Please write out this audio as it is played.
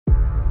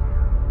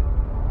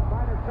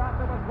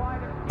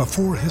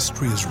Before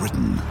history is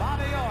written,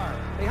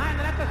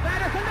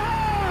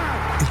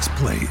 it's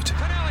played.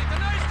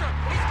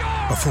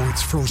 Before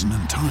it's frozen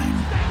in time,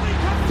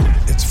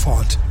 it's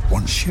fought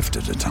one shift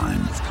at a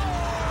time.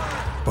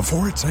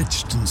 Before it's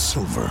etched in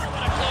silver,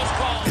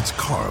 it's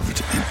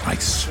carved in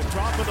ice.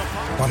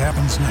 What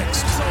happens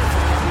next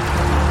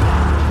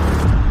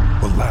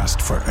will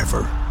last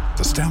forever.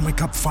 The Stanley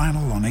Cup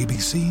Final on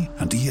ABC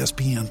and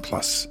ESPN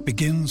Plus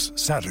begins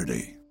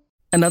Saturday.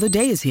 Another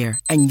day is here,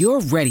 and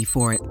you're ready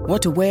for it.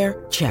 What to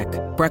wear? Check.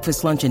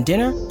 Breakfast, lunch, and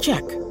dinner?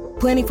 Check.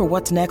 Planning for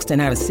what's next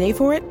and how to save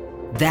for it?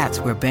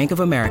 That's where Bank of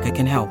America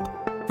can help.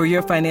 For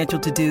your financial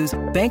to-dos,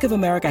 Bank of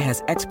America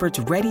has experts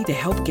ready to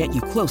help get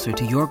you closer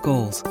to your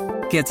goals.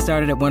 Get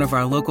started at one of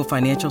our local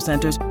financial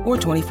centers or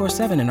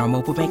 24/7 in our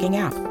mobile banking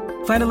app.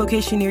 Find a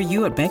location near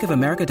you at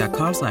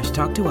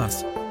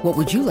bankofamerica.com/talktous. What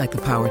would you like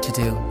the power to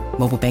do?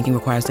 Mobile banking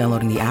requires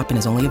downloading the app and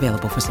is only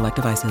available for select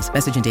devices.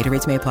 Message and data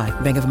rates may apply.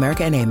 Bank of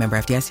America N.A., member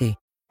FDIC.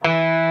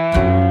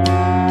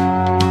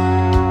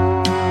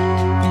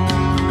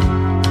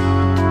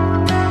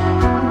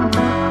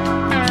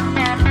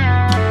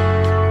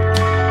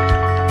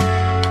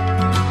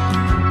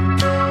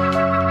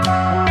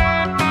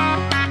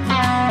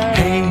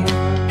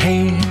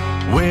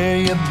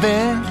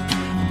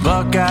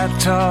 Buckeye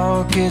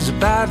Talk is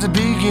about to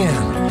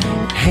begin.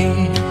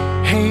 Hey,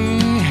 hey,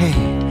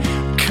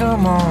 hey,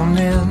 come on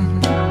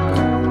in.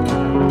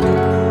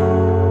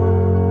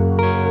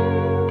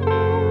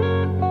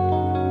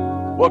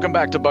 Welcome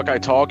back to Buckeye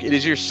Talk. It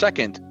is your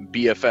second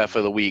BFF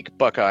of the week,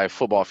 Buckeye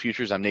Football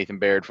Futures. I'm Nathan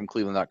Baird from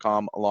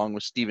Cleveland.com along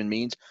with Stephen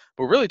Means.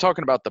 But we're really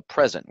talking about the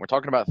present. We're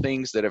talking about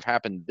things that have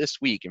happened this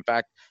week. In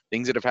fact,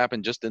 things that have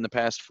happened just in the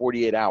past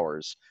 48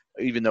 hours.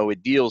 Even though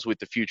it deals with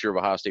the future of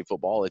Ohio State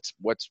football, it's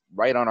what's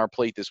right on our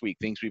plate this week.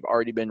 Things we've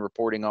already been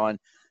reporting on,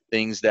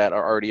 things that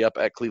are already up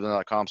at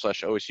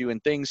cleveland.com/OSU,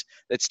 and things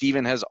that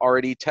Stephen has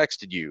already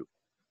texted you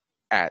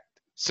at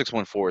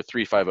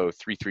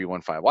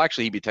 614-350-3315. Well,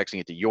 actually, he'd be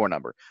texting it to your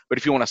number. But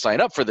if you want to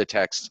sign up for the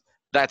text,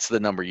 that's the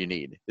number you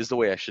need, is the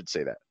way I should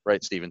say that.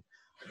 Right, Stephen?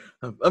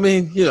 I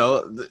mean, you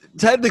know,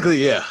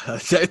 technically, yeah.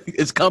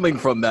 It's coming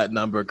from that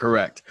number,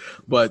 correct.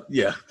 But,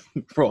 yeah,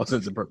 for all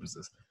intents and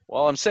purposes.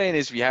 Well, I'm saying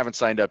is if you haven't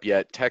signed up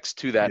yet, text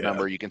to that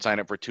number. You can sign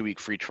up for a 2-week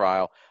free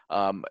trial,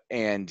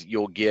 and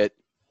you'll get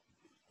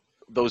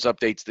those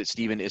updates that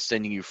Stephen is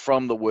sending you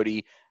from the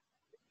Woody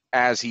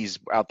as he's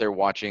out there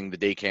watching the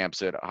day camps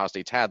that Ohio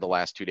State's had the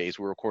last 2 days.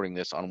 We're recording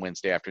this on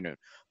Wednesday afternoon.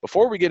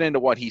 Before we get into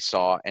what he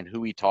saw and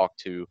who he talked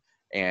to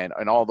and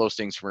all those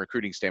things from a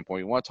recruiting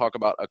standpoint, we want to talk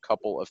about a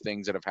couple of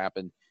things that have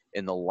happened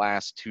in the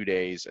last 2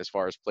 days as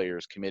far as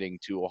players committing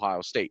to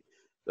Ohio State.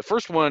 The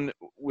first one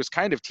was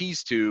kind of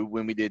teased to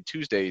when we did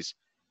Tuesday's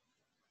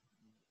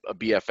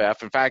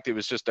BFF. In fact, it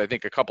was just, I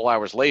think, a couple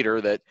hours later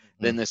that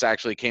then this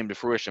actually came to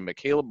fruition. But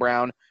Caleb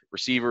Brown,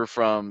 receiver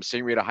from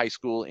St. Rita High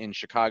School in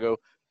Chicago,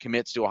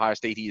 commits to Ohio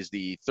State. He is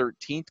the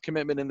 13th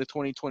commitment in the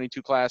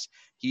 2022 class.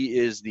 He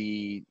is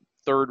the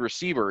third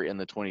receiver in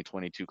the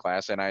 2022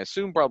 class, and I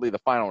assume probably the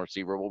final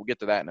receiver. We'll get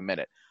to that in a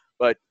minute.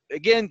 But,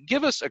 again,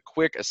 give us a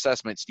quick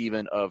assessment,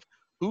 Stephen, of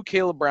who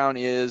Caleb Brown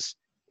is,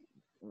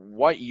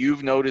 what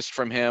you've noticed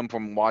from him,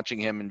 from watching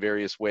him in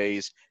various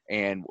ways,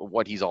 and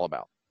what he's all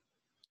about.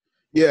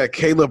 Yeah,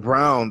 Caleb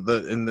Brown,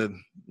 in the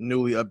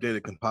newly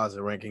updated composite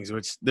rankings,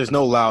 which there's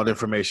no loud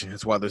information.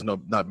 That's why there's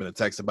not been a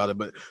text about it.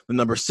 But the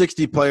number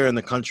 60 player in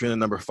the country and the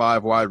number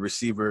 5 wide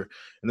receiver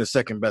and the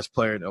second best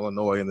player in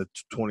Illinois in the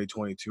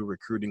 2022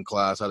 recruiting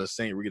class out of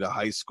St. Rita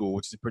High School,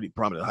 which is a pretty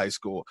prominent high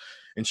school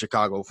in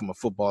Chicago from a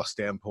football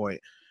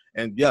standpoint.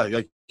 And, yeah,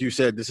 like you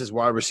said, this is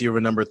wide receiver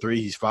number 3.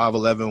 He's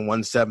 5'11",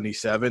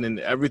 177, and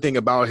everything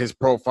about his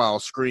profile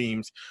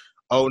screams,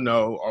 oh,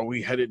 no, are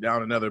we headed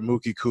down another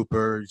Mookie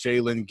Cooper,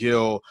 Jalen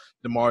Gill,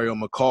 DeMario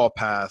McCall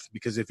path?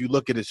 Because if you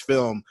look at his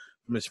film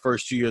from his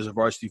first 2 years of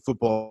varsity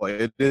football,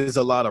 it is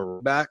a lot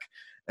of back,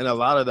 and a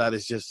lot of that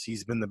is just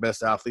he's been the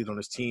best athlete on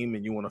his team,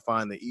 and you want to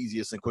find the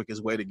easiest and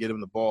quickest way to get him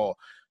the ball.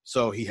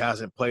 So he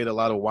hasn't played a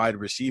lot of wide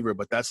receiver,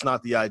 but that's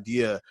not the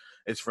idea.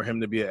 It's for him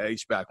to be an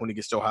H-back when he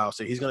gets to Ohio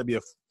State. He's going to be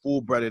a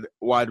full-breaded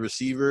wide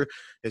receiver.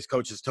 His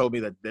coaches told me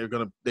that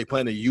they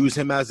plan to use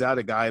him as that,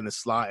 a guy in the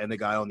slot and a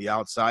guy on the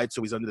outside.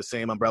 So he's under the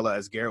same umbrella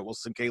as Garrett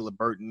Wilson, Caleb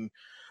Burton,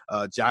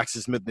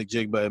 Jackson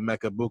Smith-Njigba, and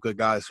Mecca Buka,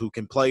 guys who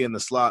can play in the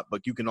slot,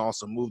 but you can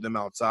also move them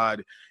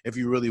outside if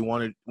you really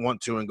want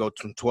to and go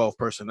to 12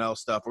 personnel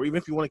stuff, or even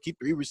if you want to keep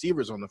 3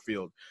 receivers on the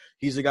field.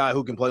 He's a guy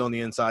who can play on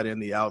the inside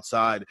and the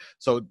outside.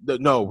 So,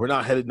 no, we're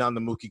not headed down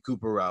the Mookie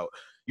Cooper route.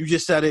 You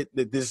just said it,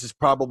 that this is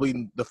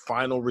probably the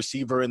final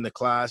receiver in the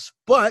class.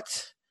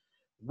 But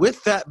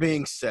with that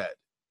being said,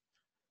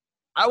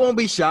 I won't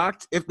be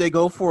shocked if they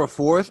go for a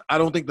 4th. I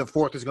don't think the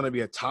 4th is going to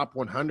be a top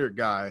 100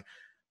 guy.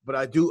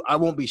 But I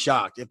won't be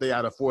shocked if they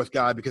add a 4th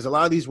guy, because a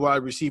lot of these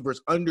wide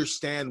receivers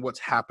understand what's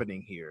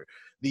happening here.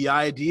 The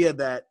idea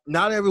that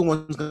not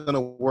everyone's going to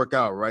work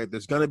out, right?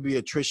 There's going to be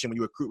attrition when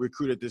you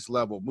recruit at this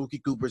level.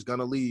 Mookie Cooper's going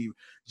to leave.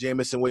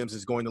 Jamison Williams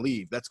is going to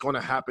leave. That's going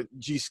to happen.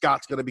 G.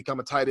 Scott's going to become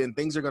a tight end.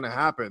 Things are going to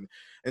happen.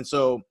 And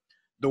so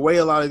the way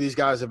a lot of these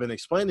guys have been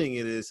explaining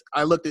it is,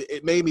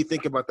 it made me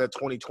think about that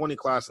 2020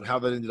 class and how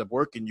that ended up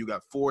working. You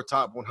got 4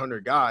 top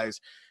 100 guys,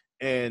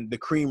 and the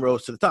cream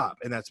rose to the top,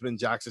 and that's been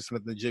Jackson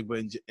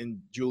Smith-Njigba and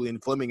Julian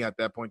Fleming at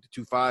that point, the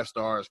 2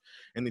 5-stars,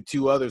 and the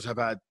 2 others have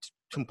had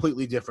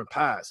completely different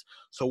paths.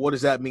 So what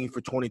does that mean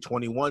for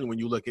 2021 when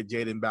you look at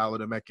Jaden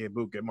Ballard, Emeka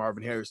Egbuka, and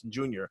Marvin Harrison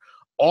Jr.?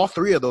 All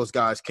 3 of those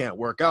guys can't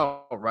work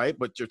out, right?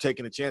 But you're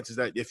taking the chances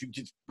that if you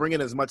just bring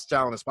in as much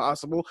talent as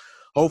possible,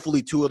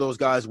 hopefully 2 of those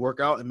guys work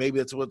out. And maybe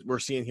that's what we're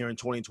seeing here in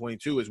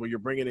 2022 is where you're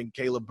bringing in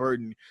Caleb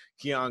Burton,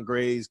 Keon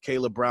Grays,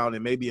 Caleb Brown,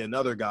 and maybe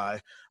another guy.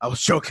 I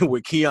was joking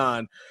with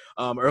Keon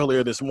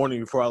earlier this morning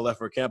before I left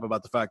for camp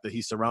about the fact that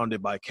he's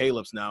surrounded by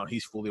Caleb's now, and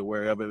he's fully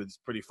aware of it. It's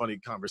a pretty funny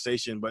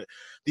conversation. But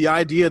the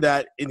idea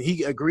that, and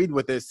he agreed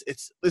with this,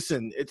 it's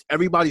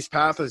everybody's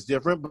path is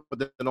different, but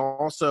then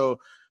also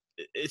 –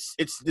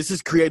 this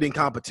is creating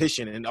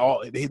competition, and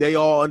they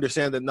all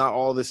understand that not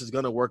all this is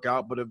going to work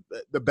out, but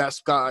the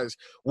best guys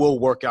will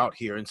work out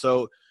here. And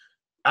so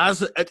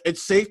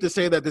it's safe to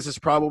say that this is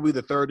probably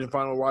the 3rd and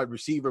final wide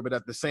receiver, but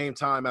at the same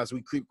time, as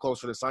we creep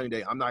closer to signing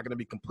day, I'm not going to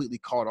be completely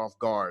caught off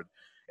guard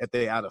if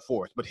they add a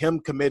 4th. But him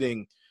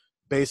committing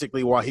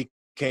basically while he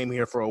came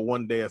here for a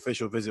 1-day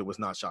official visit was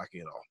not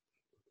shocking at all.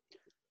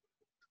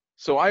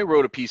 So I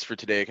wrote a piece for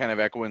today kind of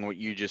echoing what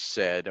you just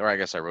said, or I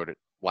guess I wrote it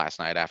last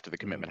night after the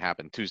commitment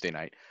happened, Tuesday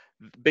night,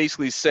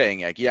 basically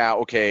saying, like, yeah,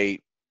 okay,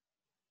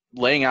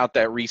 laying out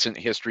that recent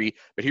history,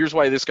 but here's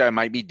why this guy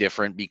might be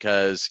different,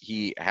 because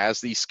he has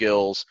these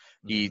skills.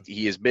 He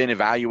has been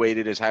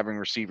evaluated as having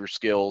receiver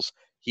skills.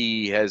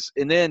 He has,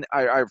 and then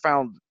I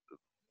found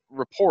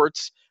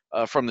reports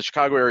from the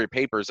Chicago area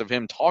papers of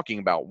him talking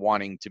about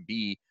wanting to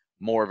be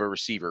more of a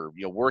receiver,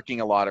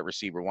 working a lot at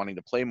receiver, wanting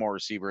to play more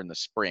receiver in the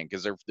spring,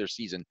 because their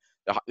season,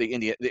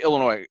 the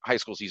Illinois high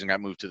school season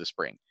got moved to the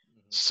spring.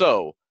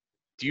 So,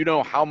 do you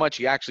know how much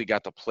he actually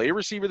got to play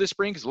receiver this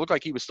spring? Because it looked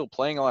like he was still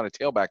playing a lot of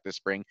tailback this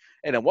spring.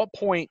 And at what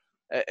point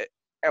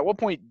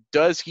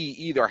does he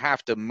either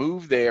have to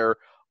move there,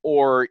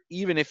 or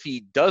even if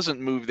he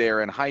doesn't move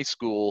there in high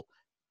school,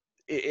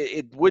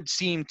 it would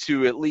seem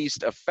to at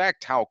least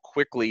affect how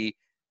quickly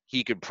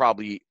he could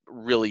probably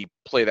really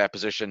play that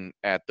position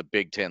at the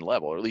Big Ten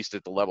level, or at least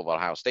at the level that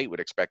Ohio State would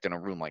expect in a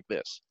room like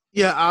this.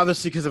 Yeah,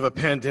 obviously because of a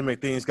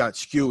pandemic, things got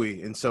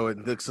skewy, and so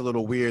it looks a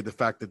little weird, the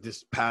fact that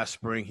this past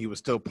spring he was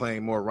still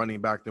playing more running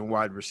back than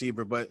wide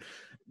receiver. But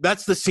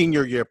that's the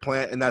senior year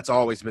plan, and that's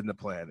always been the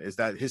plan, is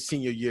that his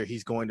senior year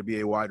he's going to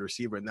be a wide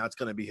receiver, and that's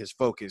going to be his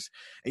focus.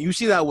 And you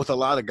see that with a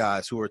lot of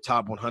guys who are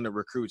top 100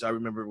 recruits. I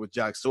remember with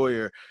Jack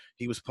Sawyer,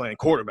 he was playing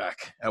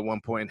quarterback at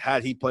one point.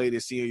 Had he played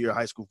his senior year of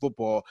high school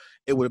football,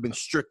 it would have been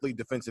strictly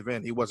defensive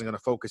end. He wasn't going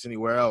to focus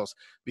anywhere else,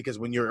 because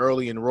when you're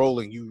early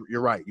enrolling,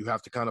 you're right. You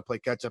have to kind of play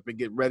catch up and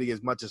get ready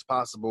as much as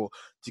possible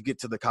to get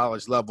to the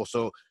college level.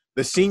 So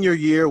the senior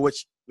year,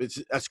 which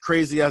is as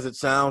crazy as it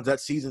sounds, that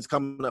season's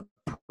coming up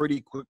pretty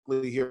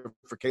quickly here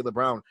for Caleb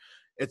Brown.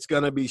 It's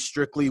going to be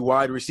strictly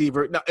wide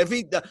receiver. Now,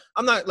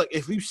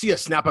 if you see a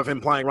snap of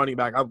him playing running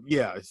back,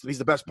 he's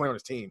the best player on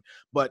his team.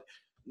 But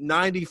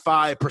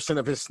 95%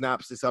 of his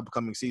snaps this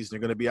upcoming season are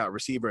going to be out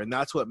receiver, and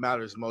that's what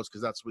matters most,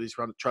 because that's what he's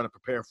trying to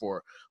prepare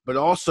for. But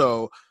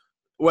also,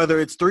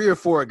 whether it's 3 or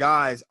 4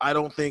 guys, I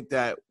don't think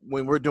that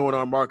when we're doing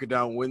our market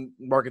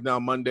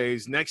down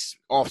Mondays next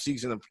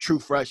offseason of true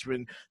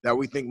freshmen that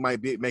we think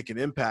might make an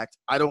impact,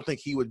 I don't think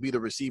he would be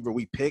the receiver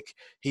we pick.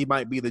 He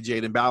might be the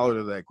Jaden Ballard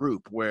of that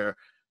group, where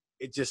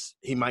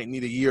he might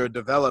need a year of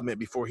development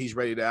before he's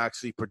ready to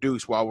actually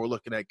produce, while we're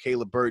looking at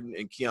Caleb Burton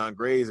and Keon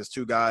Grays as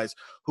 2 guys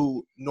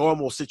who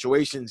normal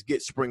situations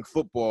get spring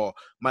football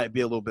might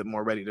be a little bit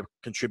more ready to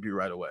contribute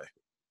right away.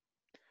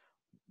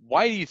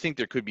 Why do you think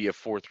there could be a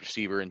 4th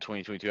receiver in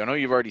 2022? I know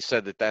you've already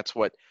said that that's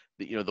what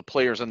the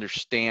players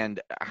understand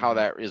how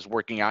that is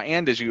working out.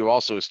 And as you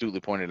also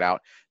astutely pointed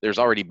out, there's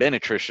already been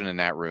attrition in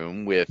that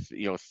room with,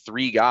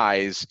 3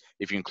 guys,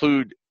 if you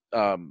include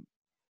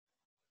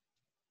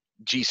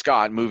G.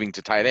 Scott moving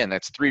to tight end.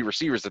 That's 3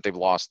 receivers that they've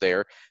lost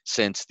there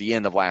since the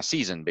end of last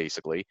season,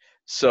 basically.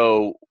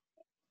 So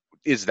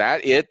is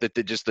that it,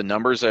 that just the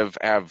numbers have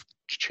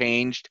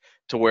changed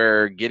to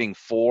where getting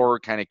 4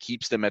 kind of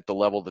keeps them at the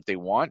level that they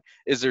want?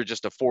 Is there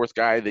just a 4th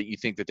guy that you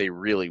think that they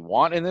really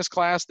want in this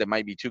class that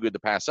might be too good to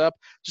pass up?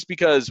 Just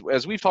because,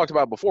 as we've talked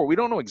about before, we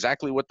don't know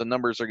exactly what the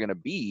numbers are going to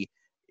be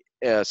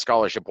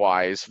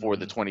scholarship-wise for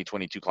the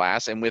 2022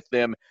 class. And with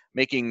them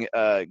getting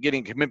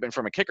commitment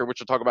from a kicker, which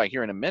we'll talk about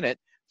here in a minute,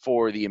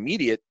 for the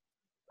immediate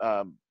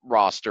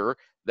roster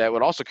that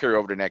would also carry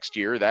over to next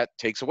year, that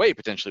takes away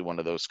potentially one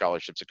of those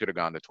scholarships that could have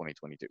gone to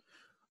 2022.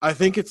 I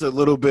think it's a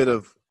little bit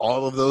of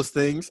all of those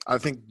things. I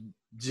think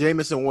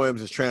Jamison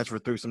Williams has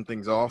transferred through some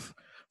things off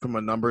from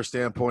a number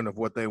standpoint of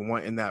what they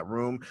want in that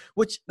room,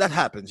 which that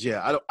happens.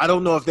 Yeah, I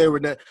don't know if they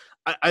were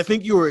I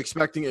think you were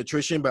expecting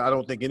attrition, but I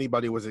don't think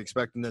anybody was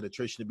expecting that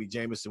attrition to be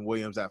Jamison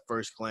Williams at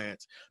first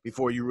glance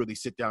before you really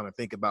sit down and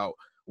think about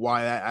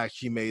why that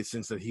actually made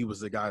sense that he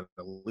was the guy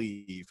to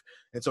leave.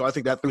 And so I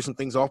think that threw some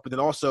things off. But then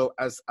also,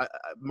 as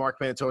Mark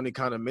Pantoni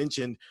kind of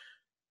mentioned,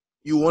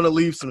 you want to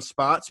leave some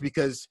spots,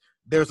 because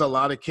there's a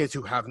lot of kids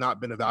who have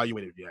not been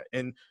evaluated yet.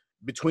 And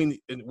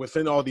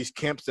within all these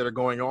camps that are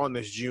going on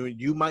this June,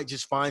 you might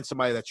just find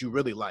somebody that you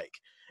really like.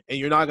 And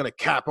you're not going to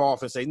cap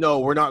off and say, no,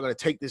 we're not going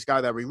to take this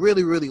guy that we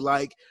really, really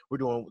like.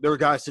 There were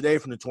guys today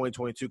from the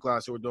 2022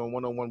 class who were doing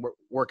one-on-one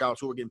workouts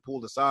who were getting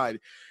pulled aside.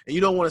 And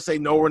you don't want to say,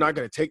 no, we're not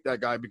going to take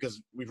that guy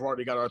because we've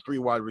already got our 3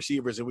 wide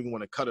receivers and we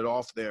want to cut it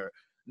off there.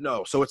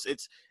 No. So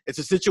it's a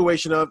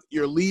situation of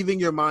you're leaving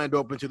your mind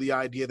open to the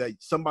idea that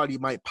somebody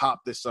might pop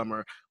this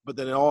summer. But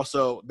then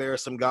also there are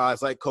some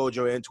guys like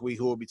Kojo Antwi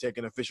who will be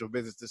taking official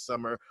visits this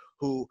summer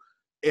who,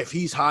 if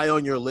he's high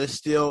on your list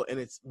still and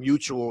it's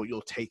mutual,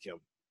 you'll take him.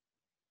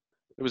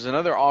 There was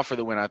another offer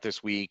that went out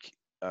this week,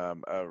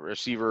 a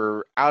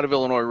receiver out of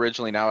Illinois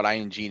originally, now at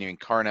ING, named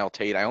Carnell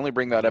Tate. I only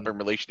bring that up in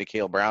relation to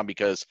Caleb Brown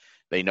because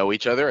they know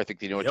each other. I think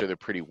they know each other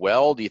pretty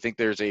well. Do you think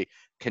there's a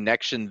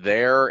connection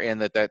there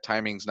and that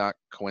timing's not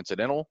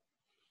coincidental?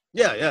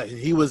 Yeah.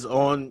 He was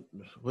on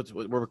 –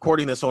 we're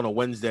recording this on a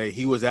Wednesday.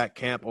 He was at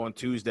camp on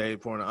Tuesday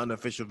for an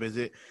unofficial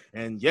visit.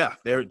 And,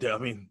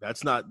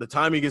 that's not – the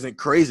timing isn't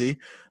crazy.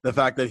 The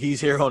fact that he's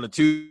here on a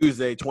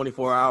Tuesday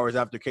 24 hours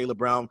after Caleb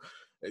Brown –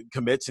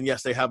 commits, and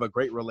yes, they have a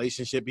great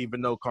relationship,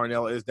 even though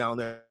Carnell is down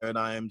there at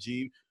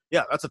IMG.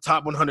 Yeah, that's a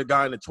top 100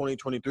 guy in the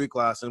 2023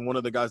 class, and one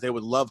of the guys they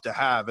would love to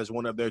have as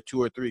one of their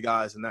 2 or 3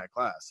 guys in that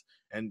class.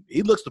 And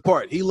he looks the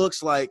part. He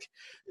looks like,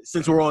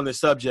 since we're on this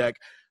subject,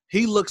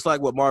 he looks like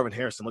what Marvin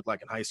Harrison looked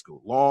like in high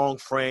school. Long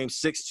frame,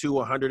 6'2",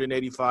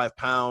 185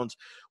 pounds,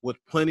 with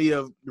plenty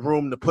of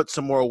room to put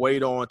some more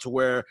weight on to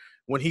where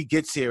when he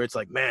gets here, it's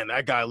like, man,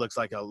 that guy looks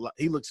a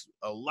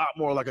lot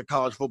more like a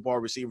college football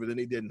receiver than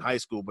he did in high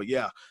school. But,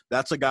 yeah,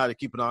 that's a guy to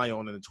keep an eye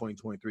on in the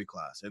 2023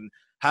 class. And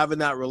having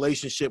that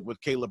relationship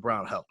with Caleb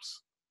Brown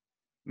helps.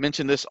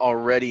 Mentioned this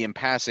already in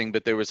passing,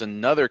 but there was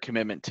another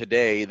commitment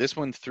today, this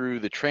one through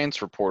the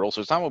transfer portal. So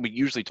it's not what we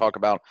usually talk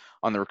about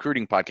on the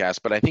recruiting podcast,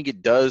 but I think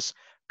it does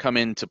come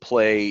into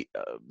play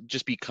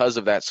just because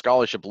of that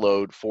scholarship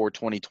load for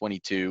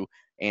 2022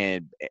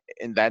 and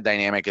that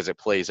dynamic as it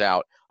plays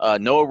out.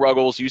 Noah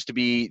Ruggles used to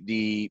be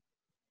the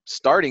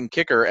starting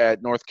kicker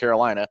at North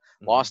Carolina,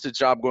 lost his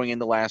job going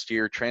into last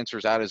year,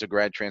 transfers out as a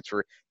grad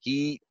transfer.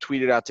 He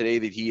tweeted out today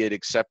that he had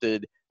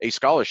accepted a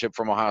scholarship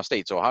from Ohio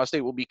State. So Ohio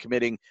State will be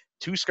committing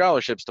 2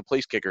 scholarships to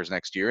place kickers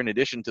next year, in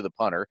addition to the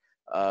punter.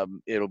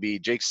 It'll be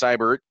Jake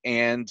Seibert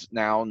and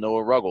now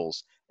Noah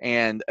Ruggles.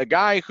 And a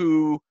guy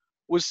who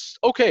was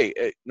okay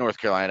at North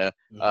Carolina,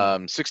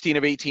 16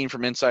 of 18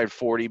 from inside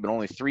 40, but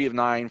only 3 of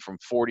 9 from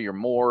 40 or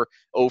more,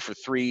 0 for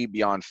 3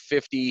 beyond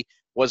 50.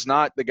 Was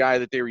not the guy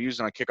that they were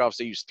using on kickoffs.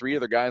 They used 3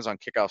 other guys on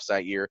kickoffs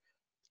that year.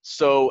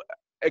 So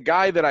a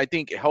guy that I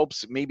think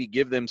helps maybe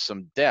give them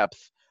some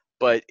depth,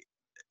 but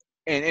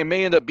and it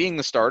may end up being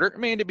the starter. It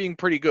may end up being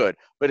pretty good,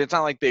 but it's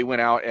not like they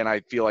went out and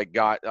I feel like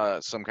got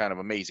some kind of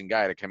amazing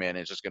guy to come in and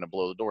is just going to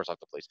blow the doors off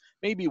the place.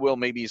 Maybe he will,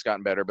 maybe he's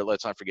gotten better, but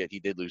let's not forget he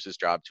did lose his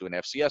job to an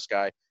FCS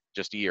guy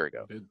just a year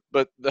ago.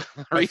 But the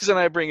reason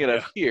I bring it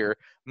up here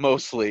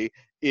mostly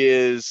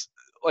is,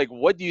 like,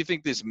 what do you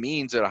think this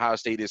means that Ohio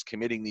State is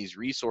committing these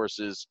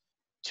resources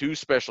to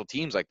special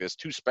teams like this,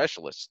 2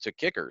 specialists, to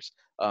kickers?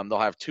 They'll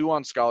have 2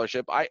 on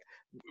scholarship. If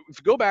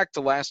you go back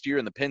to last year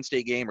in the Penn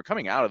State game, or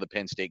coming out of the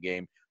Penn State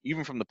game,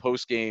 even from the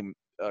post-game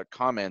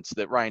comments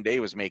that Ryan Day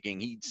was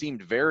making, he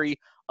seemed very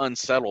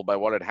unsettled by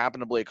what had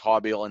happened to Blake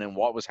Haubeil and then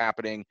what was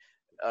happening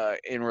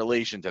in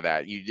relation to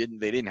that.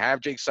 They didn't have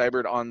Jake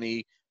Seibert on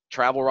the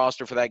travel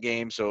roster for that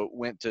game, so it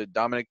went to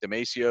Dominic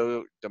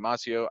Damasio.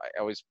 I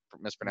always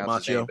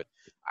mispronounce his name, but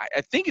I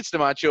think it's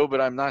Damasio,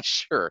 but I'm not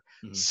sure.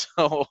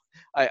 So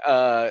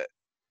I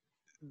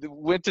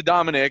went to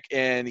Dominic,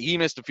 and he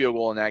missed a field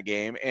goal in that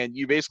game, and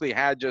you basically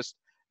had just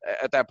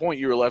at that point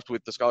you were left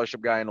with the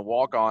scholarship guy and a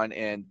walk-on,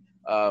 and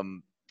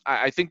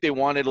I think they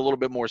wanted a little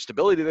bit more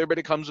stability there, but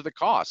it comes with a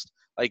cost.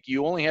 Like,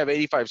 you only have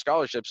 85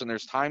 scholarships, and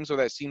there's times where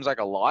that seems like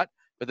a lot,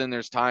 but then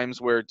there's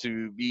times where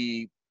to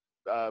be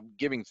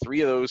giving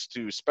 3 of those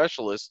to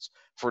specialists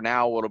for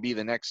now what'll be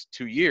the next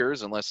 2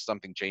 years, unless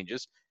something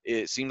changes,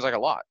 it seems like a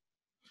lot.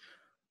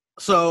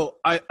 So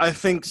I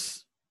think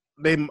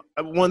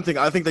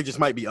I think they just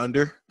might be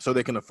under, so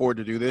they can afford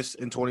to do this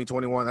in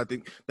 2021. I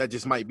think that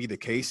just might be the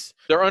case.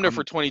 They're under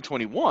for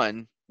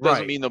 2021.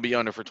 Doesn't mean they'll be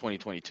under for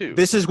 2022.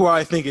 This is where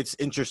I think it's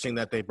interesting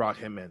that they brought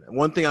him in. And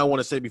one thing I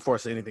want to say before I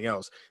say anything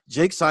else,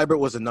 Jake Seibert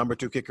was the number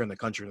 2 kicker in the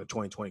country in the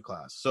 2020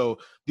 class. So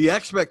the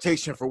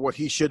expectation for what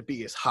he should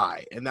be is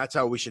high, and that's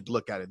how we should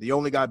look at it. The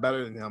only guy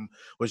better than him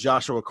was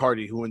Joshua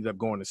Carty, who ended up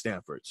going to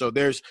Stanford. So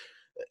there's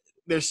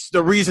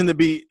the reason to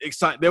be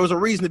excited. There was a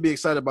reason to be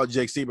excited about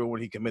Jake Seibert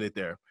when he committed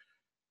there.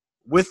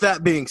 With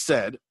that being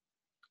said,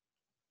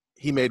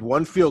 he made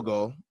 1 field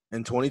goal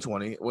in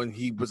 2020 when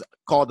he was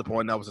called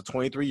upon. That was a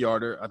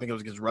 23-yarder. I think it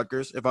was against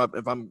Rutgers, if I'm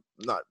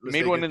not mistaken.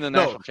 Made one in the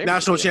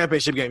national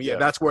championship game. Yeah,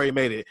 that's where he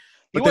made it.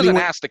 But he wasn't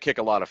asked to kick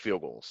a lot of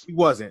field goals. He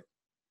wasn't.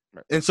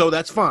 Right. And so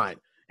that's fine.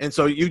 And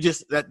so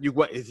it's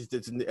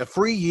a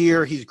free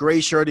year. He's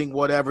gray shirting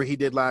whatever he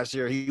did last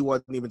year. He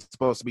wasn't even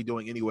supposed to be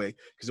doing anyway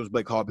because it was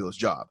Blake Haubeil's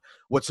job.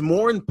 What's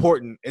more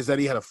important is that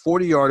he had a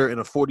 40-yarder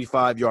and a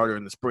 45-yarder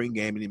in the spring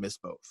game, and he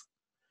missed both.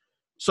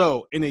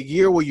 So in a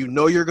year where you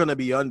know you're going to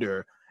be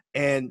under,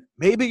 and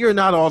maybe you're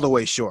not all the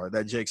way sure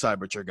that Jake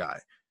Seibert's your guy,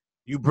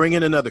 you bring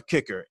in another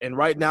kicker, and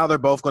right now they're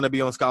both going to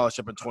be on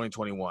scholarship in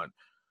 2021.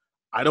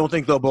 I don't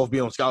think they'll both be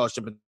on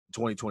scholarship in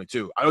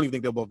 2022. I don't even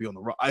think they'll both be on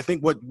the – I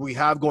think what we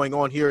have going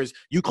on here is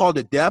you called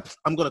it depth.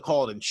 I'm going to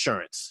call it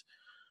insurance.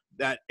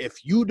 That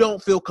if you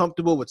don't feel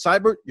comfortable with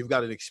Seibert, you've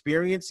got an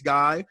experienced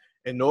guy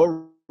and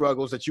Noah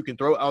Ruggles that you can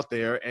throw out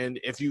there. And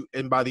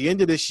by the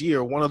end of this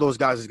year, one of those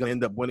guys is going to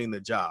end up winning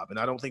the job. And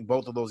I don't think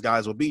both of those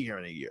guys will be here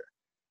in a year.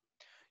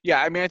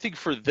 Yeah, I mean, I think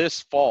for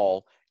this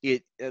fall,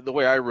 the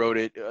way I wrote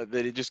it,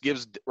 that it just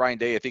gives Ryan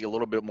Day, I think, a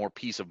little bit more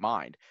peace of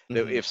mind.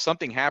 That if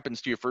something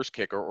happens to your first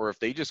kicker, or if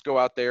they just go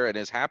out there, and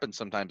has happened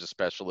sometimes to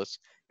specialists,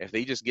 if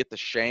they just get the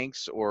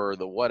shanks or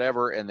the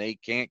whatever and they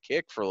can't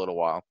kick for a little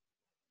while,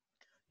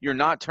 you're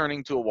not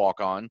turning to a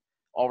walk-on.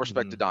 All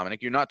respect to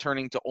Dominic. You're not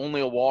turning to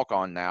only a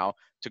walk-on now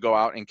to go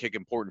out and kick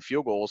important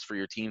field goals for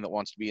your team that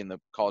wants to be in the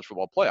college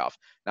football playoff.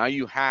 Now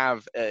you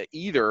have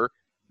either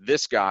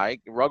this guy,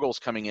 Ruggles,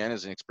 coming in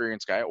as an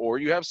experienced guy, or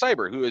you have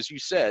Seibert, who, as you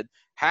said,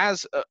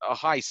 has a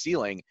high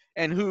ceiling,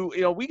 and who,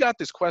 we got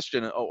this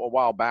question a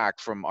while back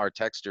from our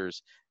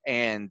texters,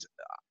 and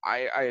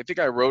I think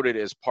I wrote it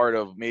as part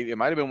of, maybe it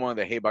might have been one of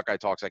the Hey Buckeye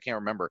Talks, I can't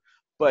remember,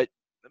 but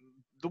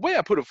the way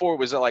I put it forward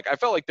was that, like, I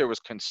felt like there was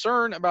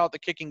concern about the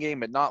kicking game,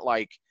 but not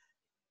like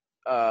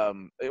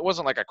it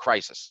wasn't like a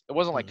crisis. It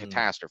wasn't like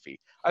catastrophe.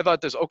 I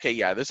thought this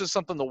is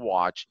something to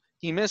watch.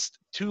 He missed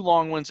 2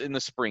 long ones in the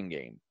spring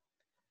game.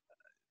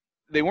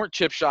 They weren't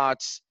chip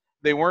shots.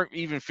 They weren't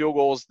even field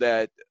goals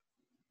that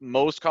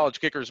most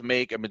college kickers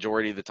make a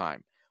majority of the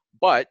time.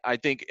 But I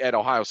think at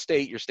Ohio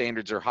State, your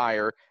standards are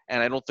higher,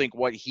 and I don't think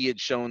what he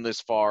had shown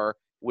this far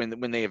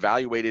when they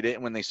evaluated it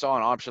and when they saw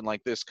an option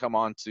like this come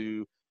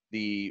onto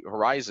the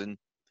horizon,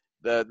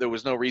 there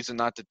was no reason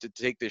not to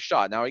take this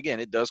shot. Now, again,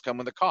 it does come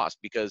with a cost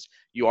because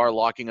you are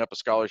locking up a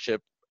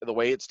scholarship the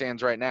way it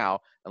stands right now,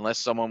 unless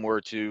someone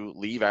were to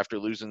leave after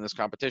losing this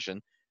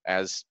competition,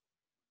 as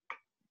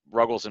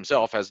Ruggles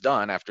himself has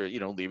done after,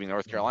 leaving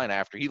North Carolina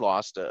after he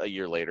lost a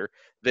year later,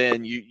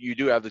 then you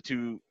do have the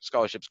 2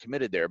 scholarships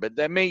committed there. But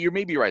you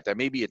may be right. That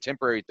may be a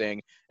temporary thing,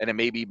 and it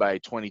may be by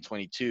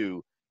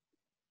 2022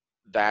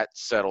 that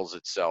settles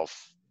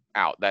itself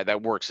out,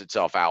 that works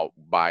itself out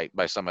by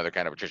some other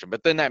kind of attrition.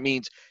 But then that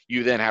means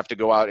you then have to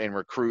go out and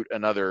recruit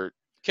another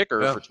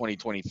kicker for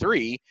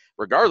 2023,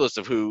 regardless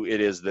of who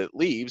it is that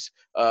leaves,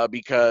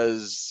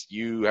 because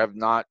you have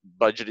not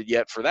budgeted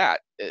yet for that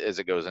as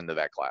it goes into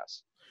that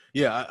class.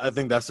 Yeah, I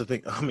think that's the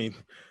thing. I mean,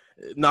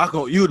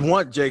 you would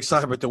want Jake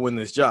Seibert to win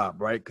this job,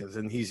 right? Because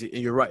then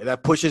you're right.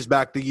 That pushes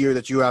back the year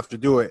that you have to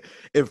do it.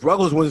 If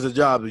Ruggles wins the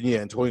job, then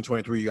in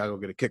 2023, you got to go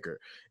get a kicker.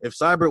 If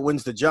Seibert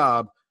wins the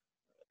job,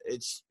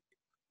 it's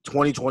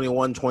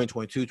 2021,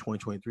 2022,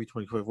 2023,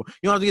 2024. You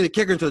don't have to get a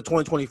kicker into the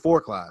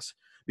 2024 class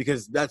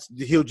because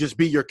he'll just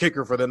be your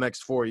kicker for the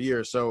next 4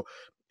 years. So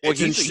he's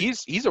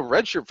a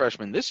redshirt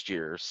freshman this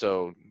year.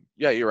 So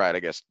yeah, you're right. I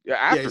guess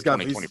after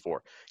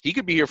 2024, he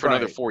could be here for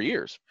another 4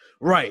 years.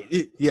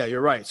 Right. Yeah,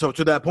 you're right. So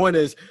to that point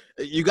is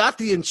you got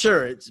the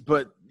insurance,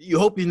 but you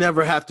hope you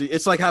never have to.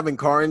 It's like having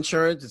car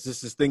insurance. It's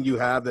just this thing you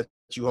have that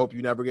you hope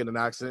you never get in an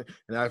accident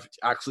and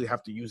actually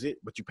have to use it,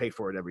 but you pay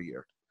for it every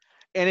year.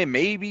 And it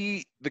may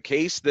be the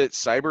case that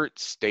Seibert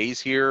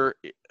stays here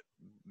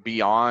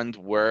beyond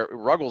where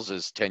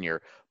Ruggles'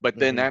 tenure. But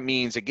then that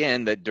means,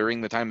 again, that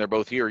during the time they're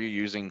both here, you're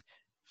using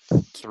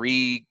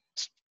 3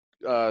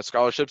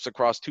 scholarships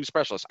across 2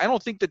 specialists. I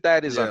don't think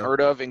that is unheard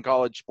of in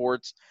college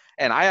sports.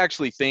 And I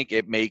actually think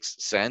it makes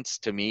sense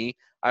to me.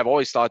 I've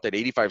always thought that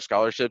 85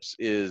 scholarships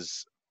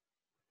is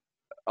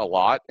a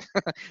lot.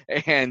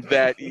 And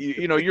that,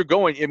 you're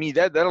going – I mean,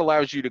 that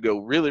allows you to go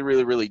really,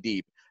 really, really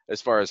deep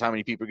as far as how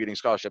many people are getting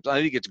scholarships.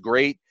 I think it's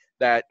great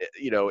that,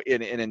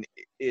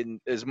 in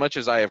as much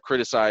as I have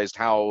criticized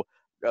how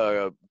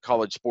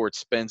college sports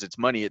spends its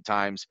money at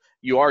times,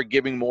 you are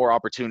giving more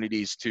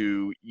opportunities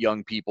to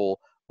young people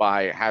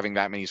by having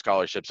that many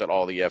scholarships at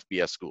all the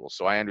FBS schools.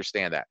 So I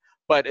understand that.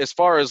 But as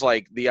far as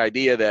like the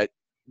idea that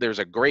there's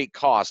a great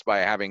cost by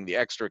having the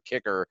extra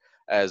kicker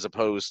as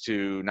opposed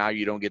to now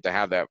you don't get to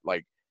have that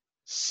like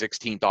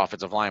 16th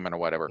offensive lineman or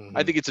whatever.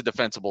 I think it's a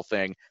defensible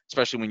thing,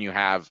 especially when you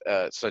have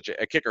such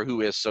a kicker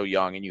who is so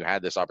young and you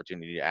had this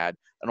opportunity to add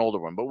an older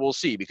one. But we'll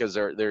see because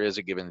there is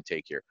a give and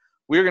take here.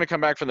 We're going to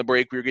come back from the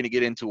break. We're going to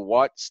get into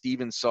what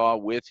Steven saw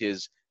with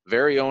his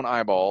very own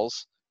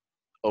eyeballs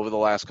over the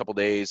last couple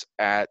days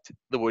at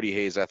the Woody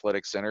Hayes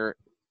Athletic Center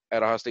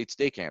at Ohio State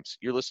State Camps.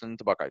 You're listening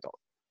to Buckeye Talk.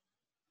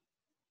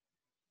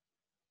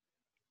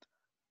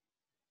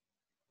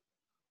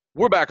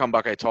 We're back on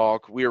Buckeye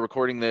Talk. We are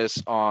recording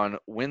this on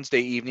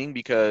Wednesday evening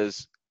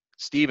because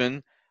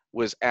Steven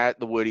was at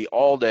the Woody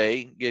all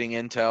day getting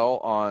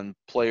intel on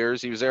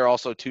players. He was there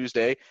also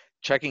Tuesday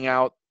checking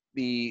out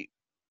the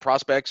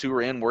prospects who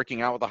were in,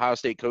 working out with Ohio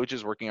State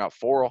coaches, working out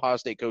for Ohio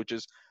State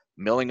coaches,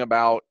 milling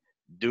about,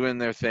 doing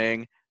their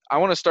thing. I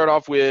want to start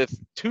off with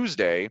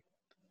Tuesday,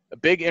 a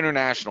big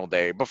international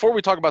day. Before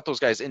we talk about those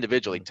guys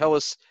individually,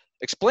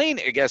 explain,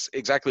 I guess,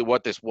 exactly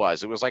what this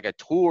was. It was like a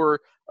tour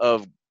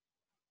of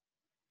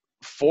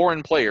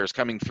foreign players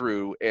coming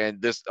through,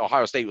 and this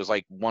Ohio State was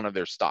like one of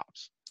their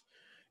stops.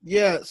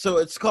 Yeah, so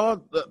it's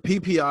called the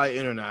PPI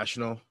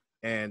International,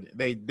 and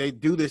they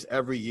do this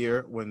every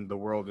year when the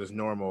world is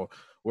normal,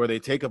 where they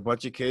take a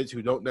bunch of kids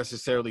who don't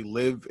necessarily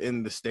live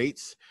in the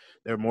States.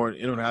 They're more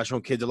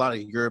international kids, a lot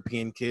of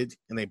European kids,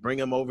 and they bring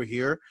them over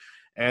here,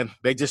 and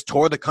they just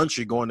tour the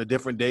country going to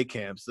different day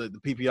camps. The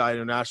PPI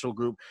International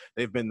group,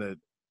 they've been to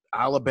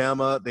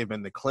Alabama, they've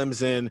been to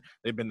Clemson,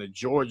 they've been to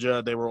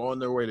Georgia, they were on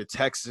their way to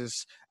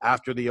Texas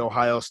after the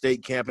Ohio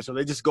State campus. So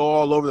they just go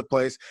all over the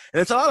place. And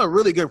it's a lot of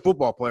really good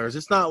football players.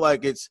 It's not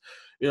like it's,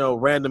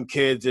 random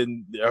kids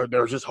and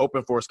they're just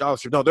hoping for a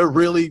scholarship. No, they're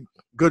really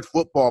good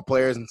football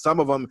players, and some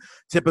of them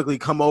typically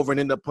come over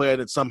and end up playing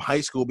at some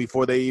high school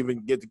before they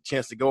even get the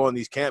chance to go on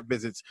these camp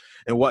visits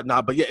and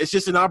whatnot. But yeah, it's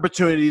just an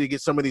opportunity to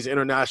get some of these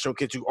international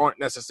kids who aren't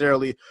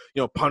necessarily,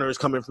 punters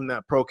coming from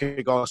that Pro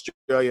Kick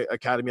Australia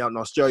Academy out in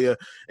Australia,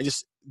 and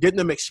just getting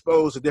them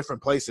exposed to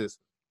different places.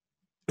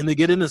 And to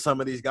get into some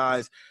of these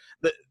guys,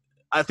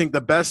 I think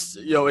the best,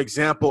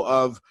 example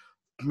of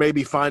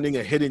maybe finding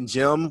a hidden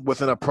gem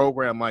within a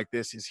program like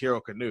this is Hero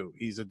Kanu.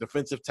 He's a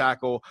defensive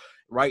tackle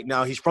right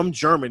now. He's from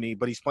Germany,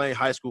 but he's playing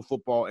high school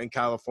football in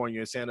California,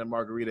 in Santa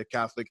Margarita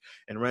Catholic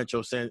and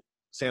Rancho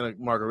Santa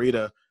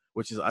Margarita,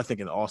 which is, I think,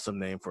 an awesome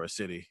name for a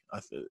city.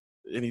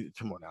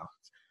 Come on now.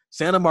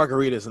 Santa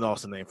Margarita is an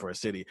awesome name for a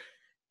city.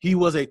 He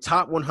was a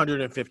top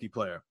 150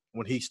 player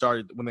when they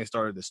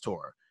started this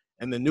tour.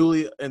 And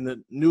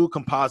the new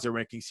composite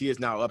rankings, he is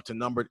now up to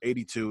number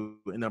 82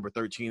 and number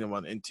 13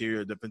 on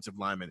interior defensive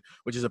lineman,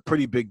 which is a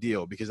pretty big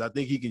deal because I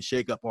think he can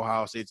shake up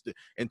Ohio State's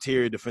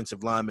interior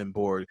defensive lineman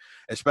board,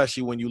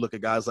 especially when you look at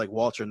guys like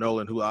Walter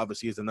Nolan, who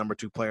obviously is the number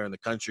 2 player in the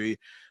country,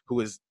 who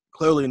is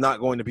clearly not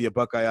going to be a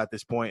Buckeye at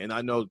this point. And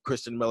I know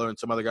Kristen Miller and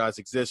some other guys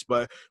exist,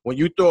 but when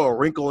you throw a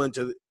wrinkle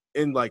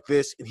in like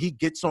this, and he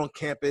gets on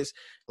campus,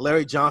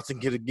 Larry Johnson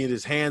get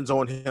his hands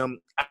on him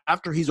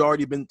after he's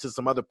already been to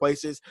some other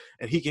places,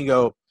 and he can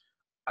go,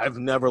 I've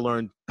never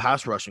learned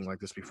pass rushing like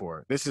this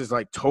before. This is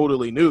like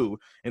totally new,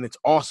 and it's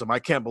awesome. I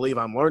can't believe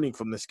I'm learning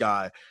from this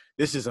guy.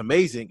 This is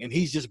amazing, and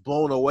he's just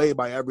blown away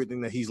by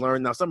everything that he's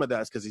learned. Now, some of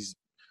that's because he's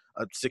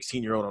a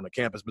 16-year-old on the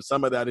campus, but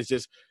some of that is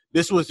just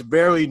this was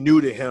very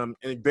new to him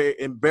and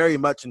very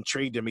much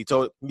intrigued him. He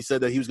said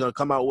that he was going to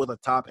come out with a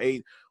top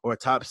 8 or a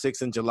top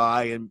 6 in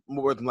July, and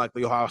more than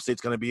likely Ohio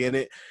State's going to be in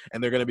it,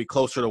 and they're going to be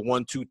closer to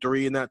 1, 2,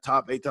 3 in that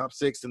top 8, top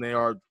 6 than they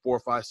are 4,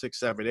 5, 6,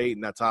 7, 8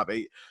 in that top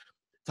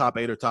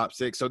 8 or top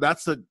 6. So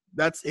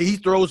he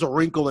throws a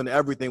wrinkle in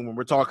everything when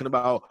we're talking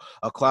about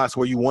a class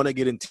where you want to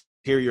get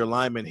interior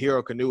linemen.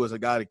 Hero Kanu is a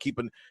guy to keep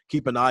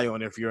an eye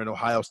on if you're an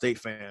Ohio State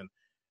fan.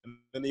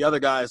 And the other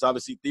guy is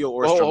obviously Theo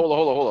Orstrom.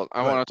 Hold on.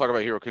 I want to talk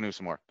about Hero Kanu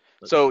some more.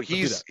 So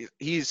he's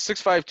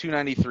 6'5",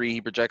 293.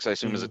 He projects, I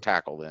assume, as a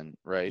tackle then,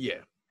 right? Yeah.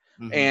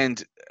 Mm-hmm.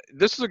 And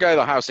this is a guy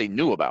that Ohio State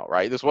knew about,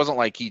 right? This wasn't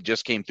like he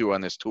just came through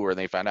on this tour and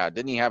they found out.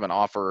 Didn't he have an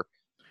offer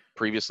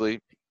previously?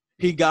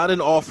 He got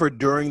an offer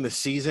during the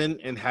season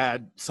and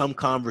had some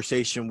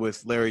conversation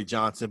with Larry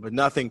Johnson, but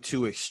nothing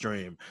too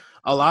extreme.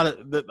 A lot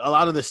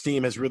of the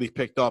steam has really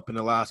picked up in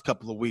the last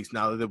couple of weeks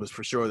now that it was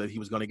for sure that he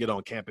was going to get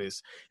on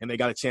campus, and they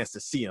got a chance to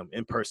see him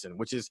in person,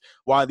 which is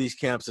why these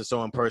camps are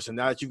so in person.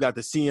 Now that you got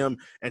to see him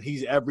and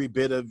he's every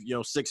bit of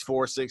 6'4",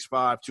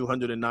 6'5",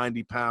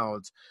 290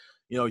 pounds,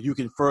 you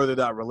can further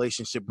that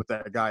relationship with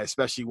that guy,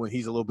 especially when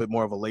he's a little bit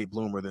more of a late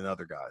bloomer than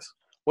other guys.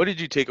 What did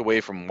you take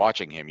away from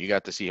watching him? You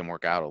got to see him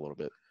work out a little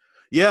bit.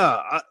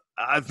 Yeah,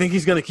 I think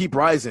he's going to keep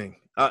rising.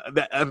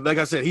 Like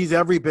I said, he's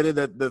every bit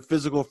of the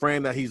physical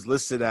frame that he's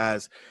listed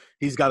as.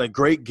 He's got a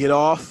great get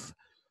off.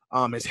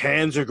 His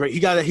hands are great.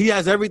 He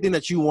has everything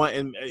that you want,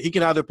 and he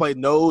can either play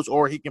nose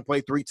or he can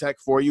play 3-tech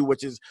for you,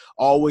 which is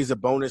always a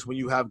bonus when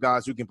you have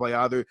guys who can play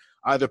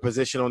either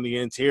position on the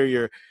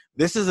interior.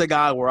 This is a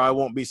guy where I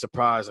won't be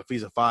surprised if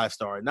he's a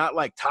 5-star. Not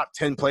like top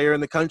 10 player in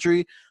the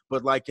country,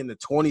 but like in the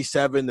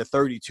 27 to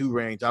 32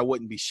 range. I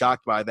wouldn't be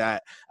shocked by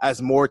that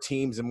as more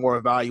teams and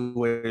more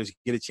evaluators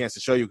get a chance to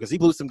show you, because he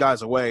blew some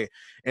guys away,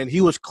 and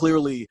he was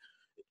clearly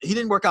 – he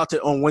didn't work out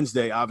on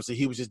Wednesday, obviously.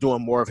 He was just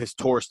doing more of his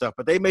tour stuff.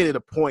 But they made it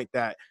a point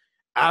that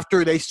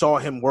after they saw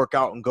him work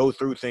out and go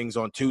through things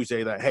on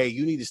Tuesday, that, hey,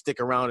 you need to stick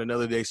around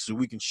another day so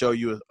we can show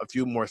you a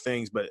few more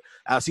things. But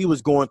as he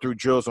was going through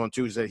drills on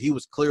Tuesday, he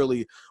was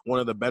clearly one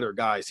of the better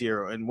guys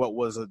here in what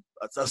was a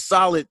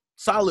solid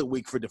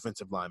week for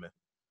defensive linemen.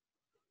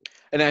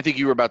 And I think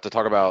you were about to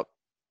talk about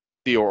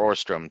Theo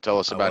Orstrom. Tell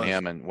us about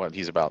him and what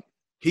he's about.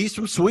 He's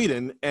from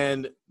Sweden,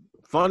 and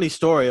funny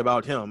story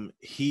about him,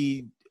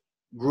 he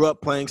grew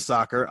up playing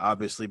soccer,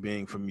 obviously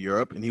being from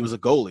Europe, and he was a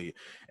goalie.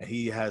 And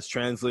he has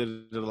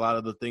translated a lot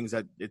of the things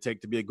that it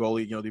takes to be a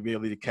goalie, the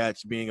ability to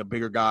catch, being a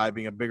bigger guy,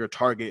 being a bigger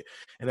target,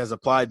 and has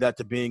applied that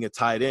to being a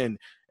tight end.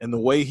 And the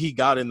way he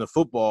got into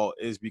football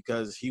is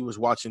because he was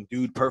watching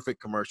Dude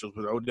Perfect commercials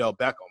with Odell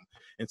Beckham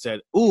and said,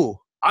 ooh,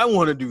 I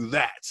want to do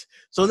that.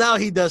 So now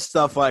he does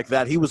stuff like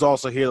that. He was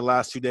also here the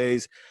last 2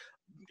 days.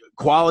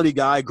 Quality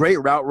guy,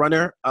 great route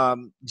runner,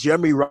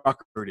 Jeremy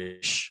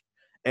Ruckert-ish.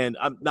 And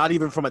I'm not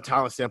even from a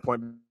talent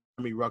standpoint,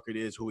 Ruckert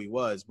is who he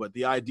was. But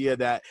the idea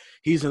that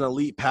he's an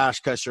elite pass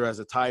catcher as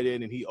a tight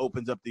end and he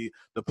opens up the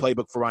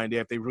playbook for Ryan Day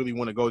if they really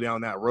want to go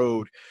down that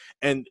road.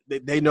 And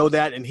they know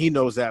that and he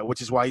knows that,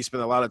 which is why he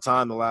spent a lot of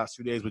time the last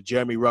 2 days with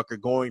Jeremy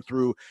Ruckert going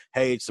through,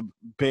 hey,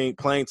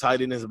 playing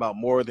tight end is about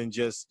more than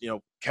just,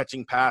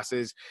 catching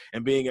passes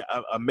and being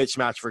a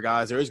mismatch for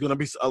guys. There is going to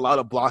be a lot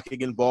of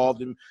blocking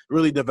involved and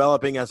really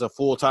developing as a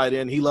full tight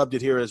end. He loved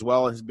it here as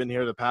well and has been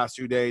here the past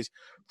 2 days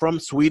from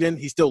Sweden.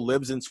 He still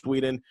lives in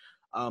Sweden.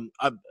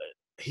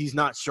 He's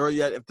not sure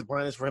yet if the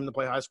plan is for him to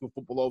play high school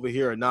football over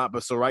here or not.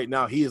 But so right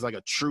now he is like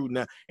a true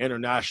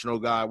international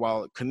guy,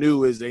 while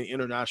Canu is an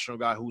international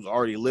guy who's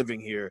already living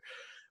here.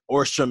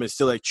 Orstrom is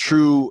still a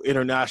true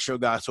international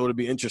guy, so it'll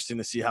be interesting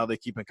to see how they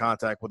keep in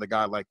contact with a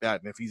guy like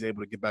that and if he's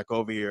able to get back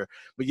over here.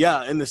 But,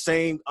 yeah, in the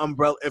same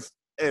umbrella,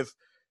 if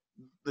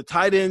the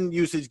tight end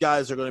usage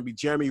guys are going to be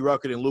Jeremy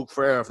Ruckert and Luke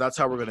Farrow, if that's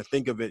how we're going to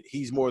think of it,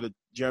 he's more the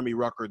Jeremy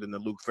Ruckert than the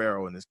Luke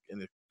Farrow in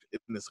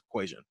this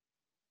equation.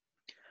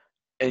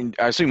 And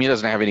I assume he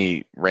doesn't have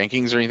any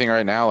rankings or anything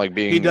right now, like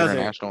being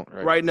international.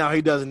 Right now,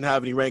 he doesn't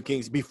have any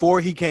rankings. Before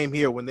he came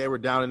here, when they were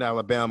down in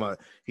Alabama,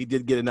 he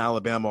did get an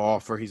Alabama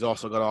offer. He's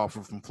also got an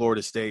offer from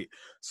Florida State.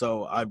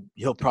 So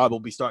he'll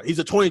probably start. He's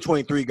a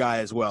 2023 guy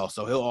as well.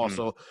 So he'll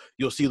also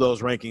you'll see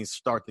those rankings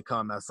start to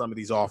come as some of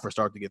these offers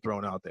start to get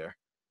thrown out there.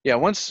 Yeah,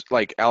 once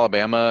like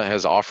Alabama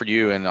has offered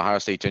you and Ohio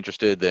State's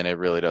interested, then it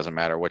really doesn't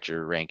matter what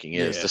your ranking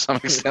is to some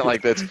extent.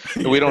 Like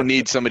we don't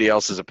need somebody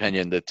else's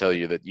opinion to tell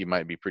you that you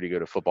might be pretty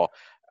good at football.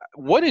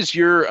 What is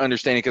your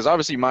understanding? Because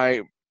obviously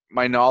my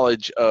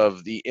knowledge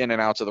of the in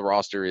and outs of the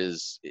roster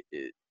is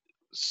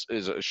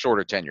a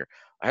shorter tenure.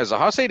 Has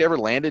Ohio State ever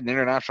landed an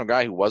international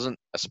guy who wasn't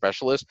a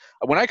specialist?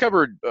 When I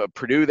covered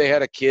Purdue, they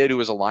had a kid who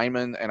was a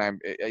lineman,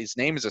 and his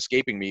name is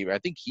escaping me. I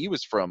think he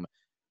was from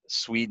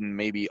Sweden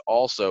maybe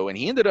also, and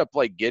he ended up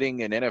like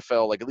getting an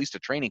NFL, like at least a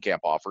training camp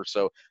offer.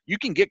 So you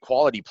can get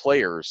quality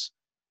players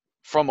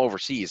from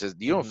overseas.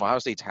 Do you know if Ohio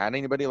State's had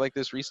anybody like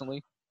this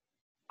recently?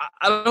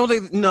 I don't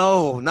think,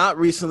 no, not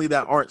recently,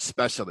 that aren't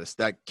specialists,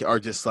 that are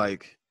just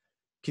like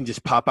can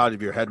just pop out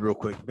of your head real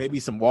quick. Maybe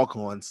some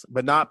walk-ons,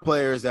 but not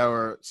players that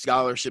are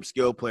scholarship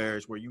skill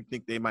players where you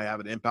think they might have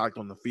an impact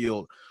on the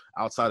field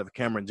outside of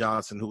Cameron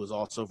Johnson, who is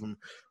also from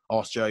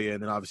Australia,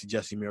 and then obviously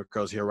Jesse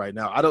Mirco's here right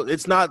now.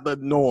 It's not the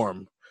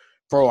norm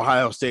for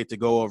Ohio State to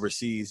go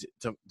overseas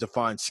to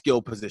find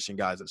skill position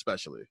guys,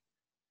 especially.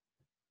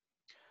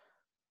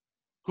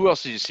 Who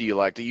else did you see you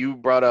liked? You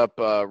brought up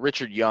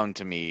Richard Young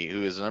to me,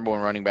 who is the number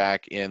one running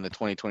back in the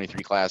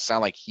 2023 class.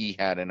 Sound like he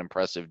had an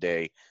impressive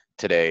day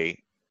today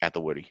at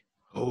the Woody.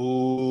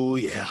 Oh,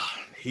 yeah.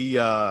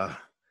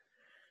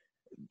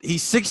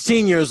 He's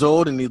 16 years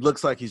old, and he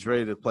looks like he's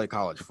ready to play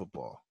college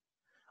football.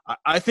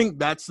 I think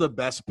that's the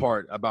best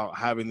part about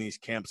having these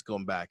camps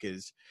going back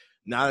is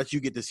now that you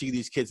get to see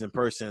these kids in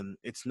person,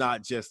 it's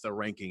not just a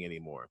ranking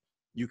anymore.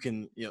 You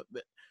can,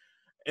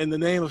 and the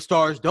name of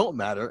stars don't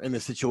matter in the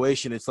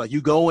situation. It's like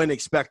you go in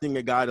expecting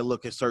a guy to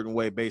look a certain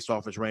way based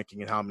off his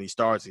ranking and how many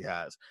stars he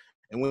has.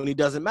 And when he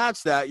doesn't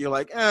match that, you're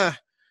like,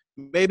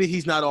 maybe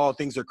he's not all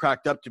things are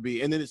cracked up to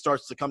be. And then it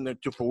starts to come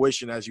to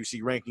fruition as you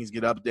see rankings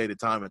get updated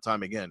time and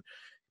time again.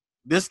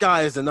 This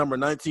guy is the number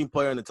 19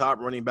 player in the top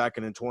running back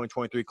in the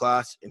 2023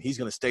 class, and he's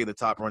going to stay the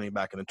top running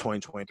back in the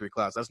 2023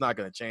 class. That's not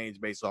going to change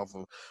based off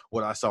of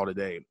what I saw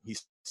today.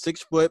 He's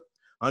 6 foot,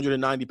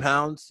 190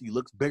 pounds. He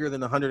looks bigger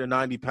than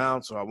 190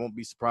 pounds, so I won't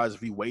be surprised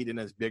if he weighed in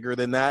as bigger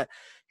than that.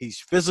 He's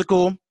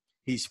physical.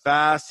 He's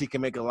fast. He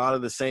can make a lot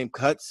of the same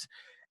cuts.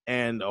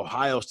 And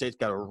Ohio State's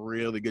got a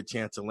really good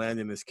chance of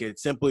landing this kid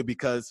simply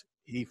because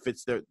he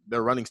fits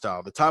their running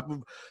style.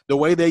 The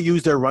way they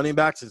use their running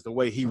backs is the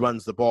way he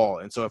runs the ball.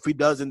 And so if he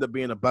does end up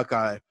being a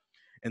Buckeye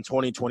in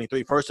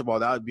 2023, first of all,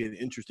 that would be an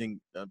interesting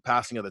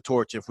passing of the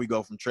torch if we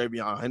go from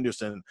TreVeyon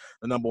Henderson,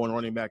 the number one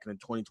running back in the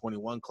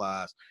 2021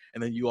 class.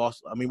 And then you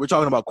also – we're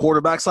talking about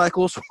quarterback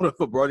cycles. What if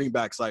a running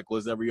back cycle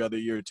is every other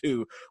year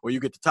too, where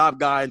you get the top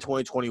guy in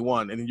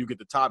 2021 and then you get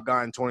the top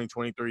guy in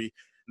 2023, and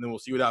then we'll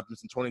see what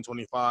happens in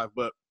 2025.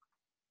 But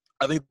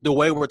I think the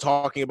way we're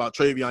talking about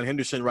TreVeyon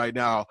Henderson right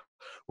now,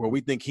 where we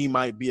think he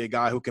might be a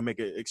guy who can make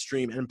an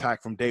extreme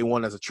impact from day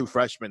one as a true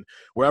freshman,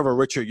 wherever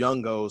Richard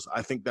Young goes,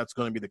 I think that's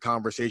going to be the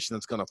conversation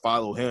that's going to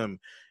follow him.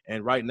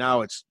 And right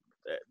now it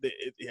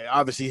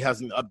obviously he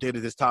hasn't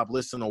updated his top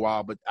list in a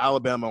while, but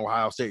Alabama,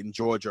 Ohio State, and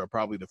Georgia are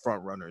probably the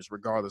front runners,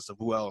 regardless of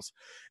who else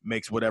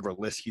makes whatever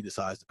list he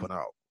decides to put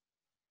out.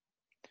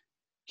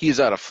 He's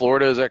out of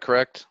Florida, is that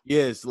correct?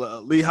 Yes,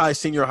 Lehigh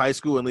Senior High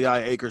School in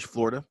Lehigh Acres,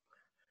 Florida.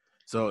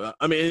 So,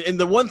 and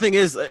the one thing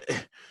is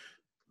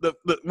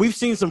we've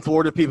seen some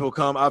Florida people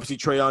come. Obviously,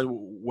 Trayon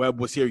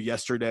Webb was here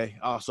yesterday,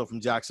 also from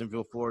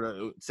Jacksonville,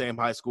 Florida. Same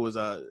high school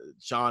as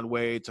Sean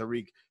Wade,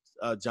 Tariq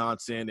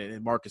Johnson,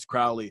 and Marcus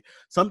Crowley.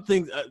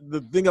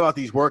 The thing about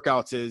these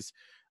workouts is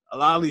a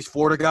lot of these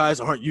Florida guys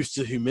aren't used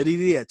to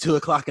humidity at 2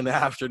 o'clock in the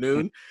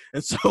afternoon.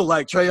 And so,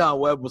 like, Trayon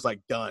Webb was,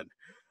 done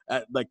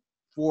at,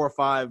 4 or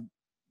 5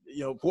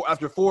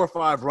 after 4 or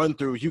 5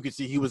 run-throughs, you could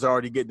see he was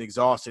already getting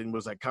exhausted and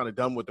was like kind of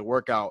done with the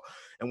workout.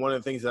 And one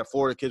of the things that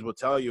Florida kids will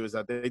tell you is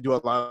that they do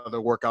a lot of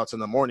their workouts in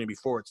the morning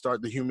before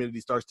the humidity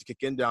starts to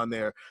kick in down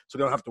there, so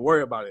they don't have to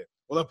worry about it.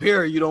 Well, up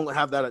here, you don't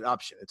have that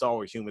option. It's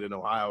always humid in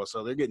Ohio,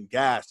 so they're getting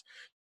gassed.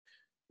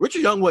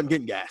 Richard Young wasn't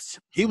getting gassed.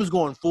 He was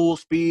going full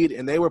speed,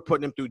 and they were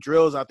putting him through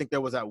drills. I think there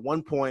was at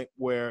one point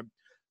where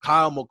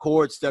Kyle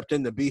McCord stepped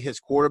in to be his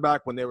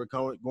quarterback when they were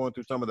going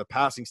through some of the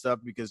passing stuff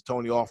because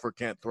Tony Alford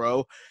can't throw.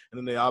 And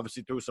then they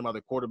obviously threw some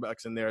other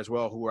quarterbacks in there as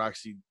well who were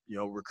actually,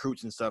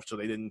 recruits and stuff, so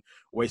they didn't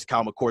waste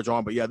Kyle McCord's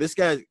arm. But, yeah, this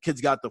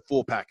kid's got the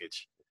full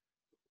package.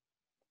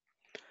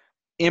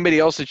 Anybody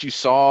else that you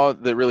saw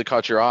that really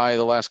caught your eye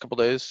the last couple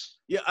days?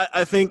 Yeah,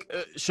 I think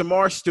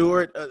Shamar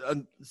Stewart,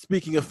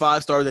 speaking of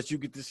 5-stars that you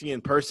get to see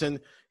in person,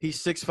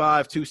 he's 6'5",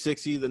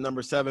 260, the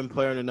number 7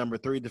 player and the number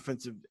 3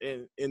 defensive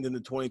end in the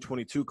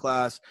 2022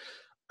 class.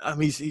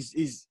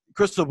 He's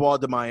crystal ball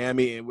to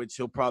Miami, in which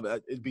he'll probably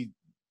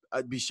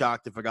I'd be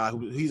shocked if a guy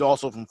he's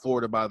also from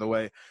Florida, by the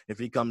way, if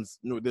he comes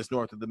this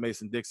north of the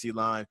Mason-Dixie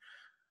line.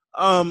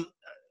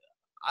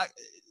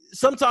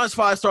 Sometimes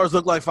 5-stars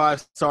look like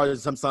 5-stars, and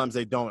sometimes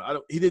they don't.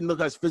 He didn't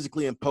look as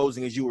physically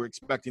imposing as you were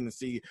expecting to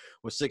see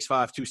with 6'5",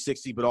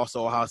 260, but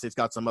also Ohio State's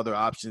got some other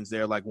options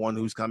there, like one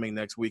who's coming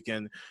next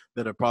weekend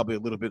that are probably a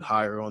little bit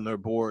higher on their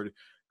board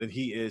than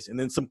he is. And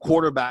then some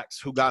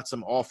quarterbacks who got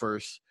some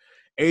offers.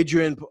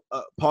 Adrian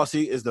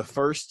Posse is the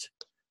first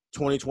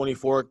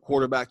 2024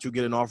 quarterback to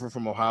get an offer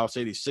from Ohio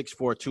State. He's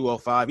 6'4",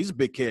 205. He's a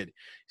big kid.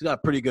 He's got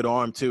a pretty good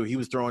arm, too. He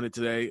was throwing it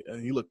today,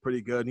 and he looked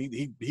pretty good.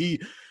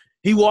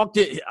 He walked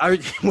in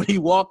when he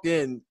walked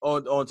in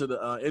onto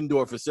the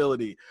indoor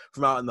facility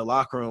from out in the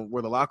locker room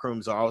where the locker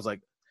rooms are. I was like,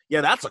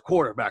 yeah, that's a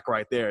quarterback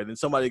right there. And then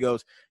somebody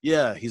goes,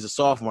 yeah, he's a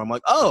sophomore. I'm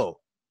like, oh,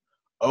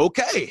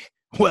 okay.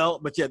 Well,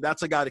 but yeah,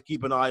 that's a guy to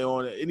keep an eye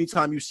on.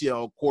 Anytime you see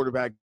a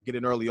quarterback get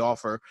an early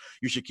offer,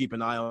 you should keep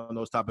an eye on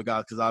those type of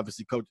guys because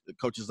obviously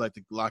coaches like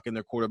to lock in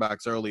their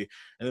quarterbacks early.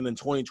 And then in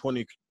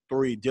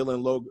 2023,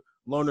 Dylan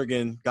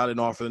Lonergan got an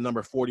offer, the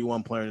number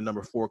 41 player and the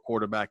number 4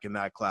 quarterback in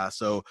that class.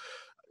 So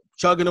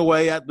chugging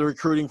away at the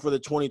recruiting for the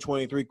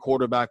 2023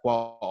 quarterback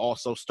while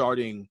also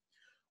starting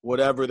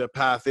whatever the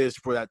path is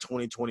for that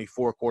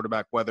 2024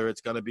 quarterback, whether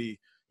it's going to be,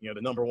 the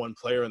number 1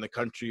 player in the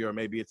country or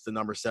maybe it's the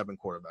number 7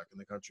 quarterback in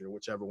the country or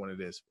whichever one it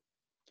is.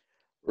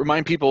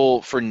 Remind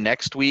people for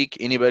next week,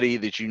 anybody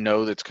that you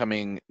know that's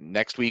coming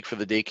next week for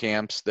the day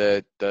camps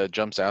that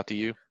jumps out to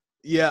you?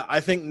 Yeah,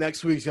 I think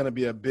next week's going to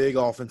be a big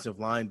offensive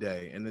line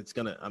day, and it's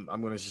going to – I'm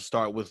going to just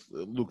start with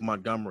Luke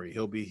Montgomery.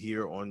 He'll be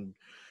here on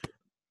 –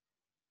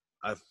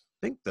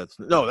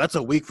 that's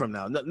a week from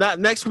now.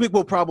 Next week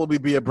will probably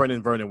be a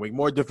Brennan Vernon week,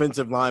 more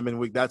defensive lineman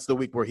week. That's the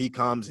week where he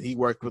comes. He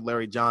worked with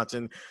Larry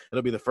Johnson.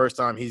 It'll be the first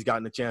time he's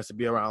gotten a chance to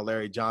be around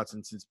Larry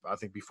Johnson since I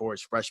think before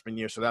his freshman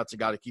year. So that's a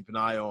guy to keep an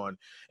eye on.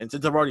 And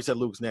since I've already said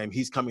Luke's name,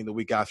 he's coming the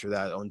week after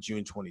that on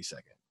June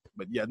 22nd.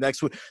 But yeah,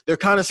 next week they're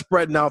kind of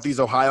spreading out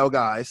these Ohio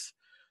guys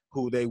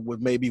who they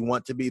would maybe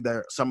want to be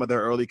some of their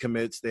early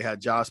commits. They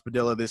had Josh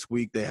Padilla this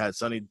week. They had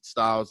Sonny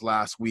Styles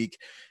last week.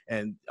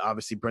 And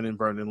obviously Brendan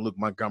Vernon and Luke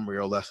Montgomery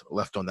are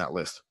left on that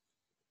list.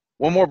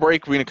 One more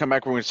break. We're going to come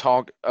back. We're going to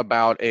talk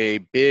about a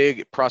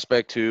big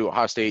prospect who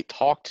Ohio State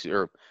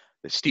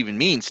Stephen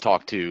Means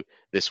talked to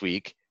this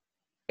week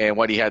and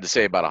what he had to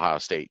say about Ohio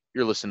State.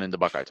 You're listening to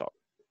Buckeye Talk.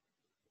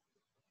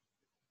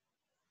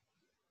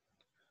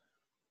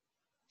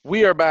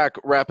 We are back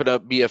wrapping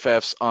up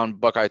BFFs on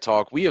Buckeye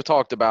Talk. We have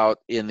talked about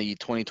in the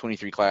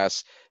 2023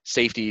 class,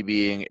 safety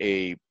being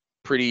a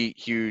pretty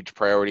huge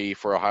priority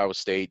for Ohio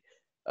State.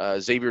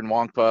 Xavier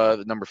Nwankpa,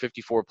 the number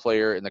 54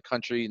 player in the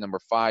country, number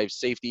 5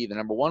 safety, the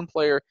number 1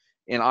 player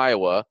in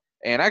Iowa.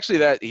 And actually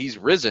that he's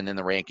risen in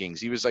the rankings.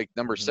 He was like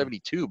number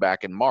 72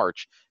 back in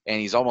March,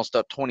 and he's almost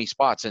up 20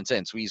 spots since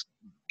then. So he's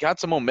got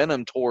some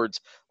momentum towards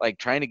like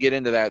trying to get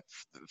into that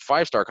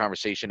 5-star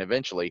conversation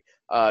eventually.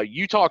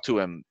 You talked to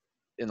him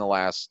in the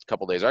last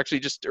couple of days, actually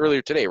just earlier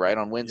today, right,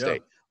 on Wednesday. Yeah.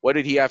 What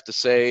did he have to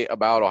say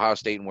about Ohio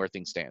State and where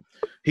things stand?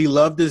 He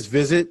loved his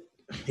visit.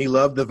 He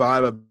loved the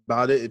vibe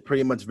about it. It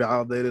pretty much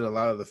validated a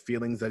lot of the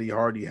feelings that he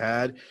already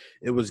had.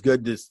 It was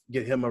good to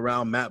get him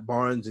around Matt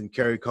Barnes and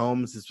Kerry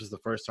Combs. This was the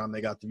first time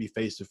they got to be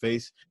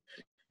face-to-face.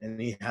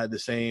 And he had the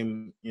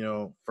same,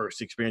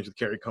 first experience with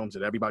Kerry Combs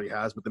that everybody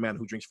has with the man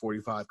who drinks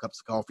 45 cups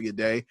of coffee a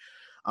day.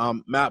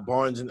 Matt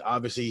Barnes, and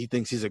obviously he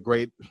thinks he's a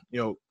great,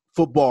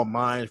 football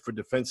mind for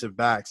defensive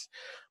backs.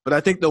 But I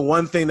think the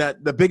one thing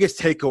the biggest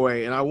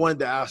takeaway, and I wanted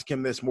to ask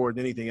him this more than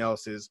anything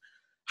else, is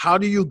how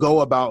do you go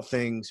about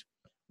things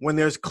when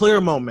there's clear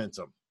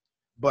momentum,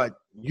 but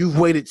you've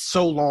waited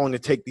so long to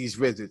take these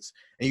visits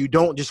and you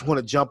don't just want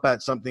to jump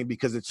at something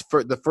because it's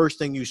the first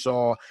thing you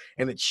saw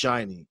and it's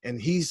shiny.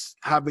 And he's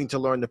having to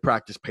learn to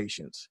practice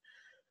patience.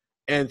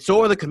 And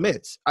so are the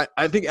commits.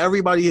 I think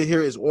everybody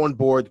here is on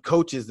board,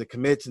 coaches, the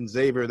commits, and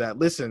Xavier, that,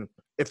 listen,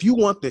 if you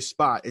want this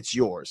spot, it's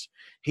yours.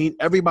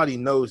 Everybody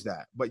knows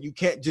that. But you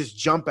can't just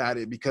jump at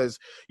it because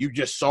you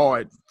just saw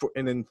it,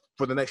 and then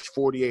for the next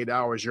 48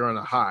 hours, you're on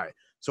a high.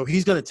 So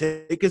he's going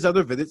to take his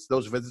other visits.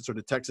 Those visits are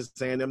to Texas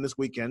A&M this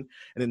weekend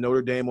and then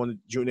Notre Dame on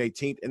June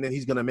 18th, and then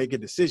he's going to make a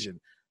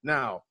decision.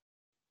 Now,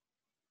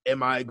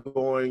 am I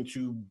going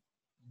to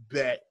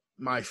bet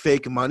my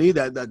fake money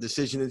that that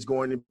decision is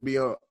going to be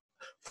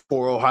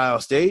for Ohio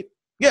State?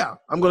 Yeah,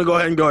 I'm going to go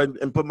ahead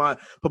and put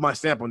my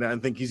stamp on that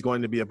and think he's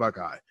going to be a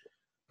Buckeye.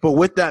 But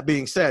with that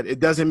being said, it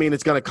doesn't mean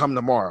it's going to come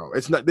tomorrow.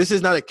 This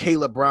is not a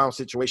Caleb Brown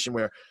situation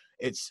where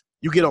it's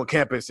you get on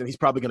campus and he's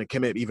probably going to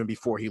commit even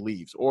before he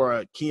leaves, or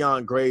a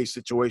Keon Gray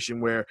situation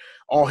where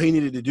all he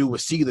needed to do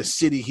was see the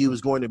city he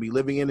was going to be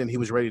living in and he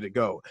was ready to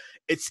go.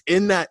 It's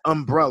in that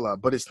umbrella,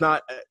 but it's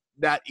not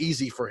that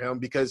easy for him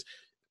because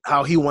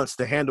how he wants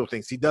to handle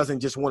things. He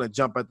doesn't just want to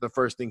jump at the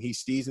first thing he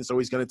sees, and so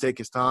he's going to take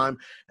his time,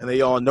 and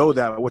they all know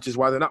that, which is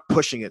why they're not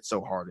pushing it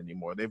so hard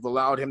anymore. They've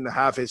allowed him to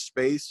have his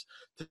space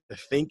to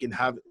think and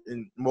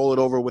mull it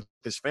over with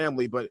his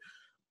family, but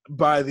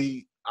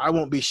I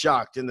won't be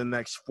shocked in the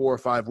next 4 or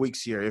 5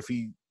 weeks here if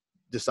he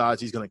decides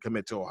he's going to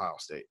commit to Ohio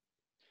State.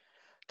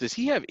 Does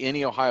he have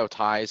any Ohio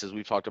ties, as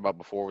we've talked about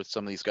before with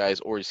some of these guys,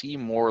 or is he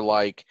more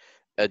like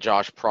a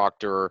Josh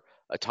Proctor,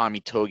 a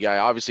Tommy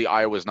Togiai? Obviously,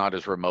 Iowa's not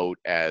as remote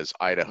as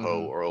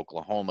Idaho or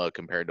Oklahoma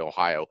compared to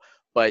Ohio,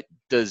 but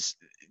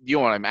you know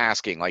what I'm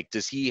asking? Like,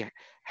 does he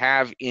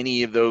have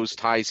any of those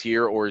ties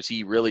here, or is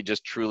he really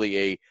just truly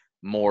a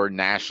more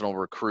national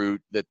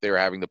recruit that they're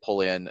having to pull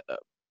in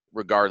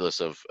regardless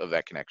of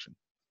that connection?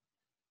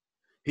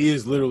 He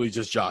is literally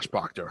just Josh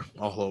Proctor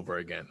all over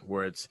again,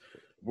 where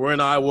we're in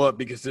Iowa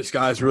because this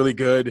guy's really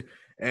good,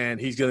 and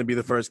he's going to be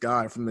the first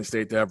guy from the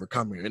state to ever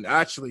come here. And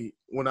actually,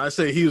 when I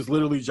say he was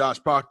literally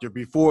Josh Proctor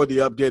before the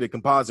updated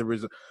composite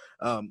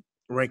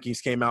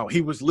rankings came out,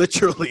 he was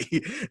literally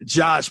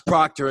Josh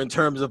Proctor in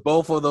terms of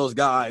both of those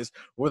guys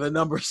were the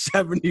number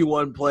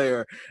 71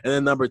 player and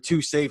then number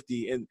 2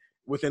 safety and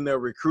within their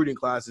recruiting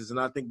classes. And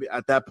I think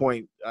at that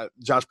point,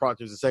 Josh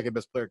Proctor is the second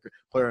best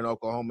player in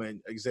Oklahoma,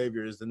 and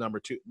Xavier is the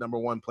number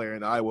 1 player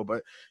in Iowa.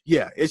 But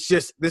yeah, it's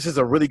just, this is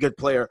a really good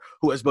player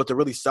who has built a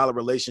really solid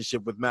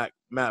relationship with Matt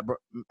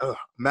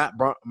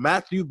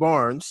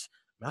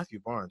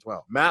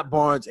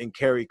Barnes, and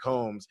Kerry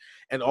Combs,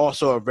 and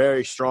also a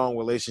very strong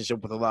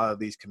relationship with a lot of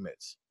these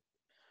commits.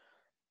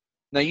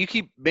 Now, you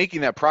keep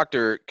making that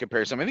Proctor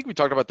comparison. I think we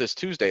talked about this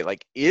Tuesday.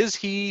 Like, is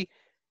he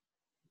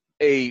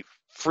a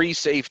free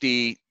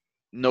safety,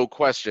 no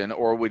question,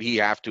 or would he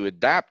have to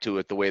adapt to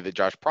it the way that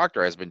Josh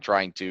Proctor has been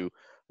trying to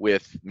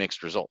with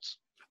mixed results?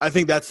 I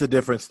think that's the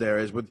difference there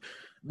is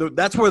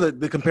that's where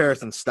the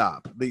comparisons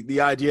stop.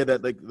 The idea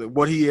that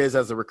what he is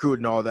as a recruit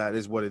and all that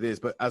is what it is.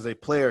 But as a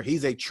player,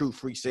 he's a true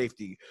free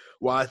safety.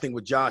 While I think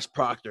with Josh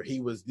Proctor, he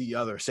was the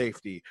other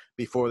safety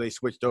before they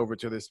switched over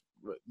to this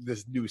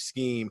new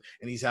scheme,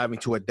 and he's having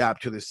to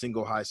adapt to this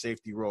single high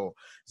safety role.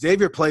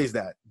 Xavier plays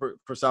that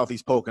for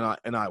Southeast Polk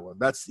and Iowa.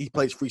 He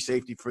plays free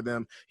safety for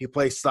them. He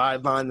plays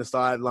sideline to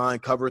sideline,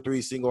 cover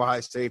 3, single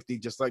high safety,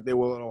 just like they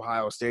will at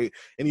Ohio State,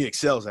 and he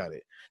excels at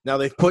it. Now,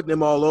 they've put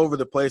him all over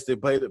the place. They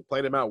played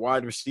him out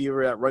wide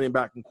receiver, at running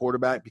back and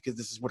quarterback, because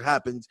this is what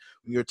happens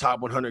when you're a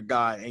top 100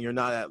 guy and you're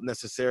not at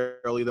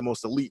necessarily the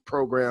most elite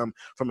program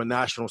from a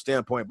national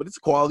standpoint. But it's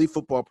a quality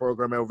football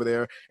program over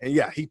there. And,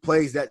 yeah, he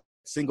plays that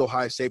single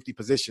high safety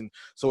position,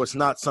 so it's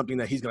not something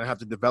that he's going to have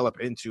to develop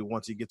into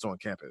once he gets on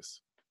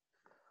campus.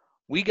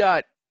 We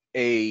got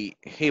a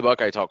Hey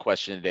Buckeye Talk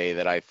question today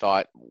that I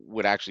thought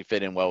would actually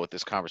fit in well with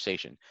this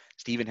conversation.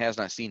 Steven has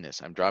not seen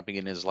this. I'm dropping it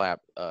in his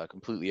lap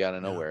completely out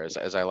of nowhere,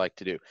 as I like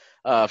to do.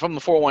 From the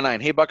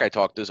 419, Hey Buckeye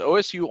Talk, does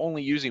OSU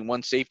only using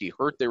 1 safety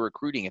hurt their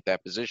recruiting at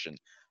that position?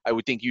 I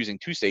would think using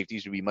 2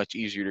 safeties would be much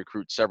easier to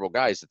recruit several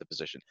guys at the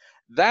position.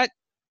 That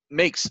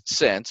makes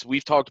sense.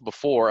 We've talked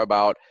before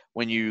about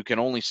when you can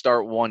only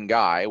start 1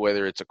 guy,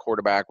 whether it's a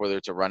quarterback, whether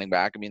it's a running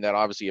back. I mean, that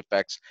obviously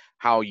affects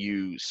how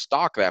you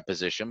stock that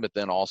position, but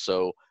then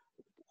also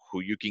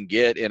who you can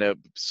get in a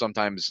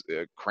sometimes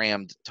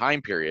crammed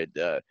time period.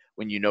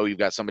 When you know you've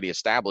got somebody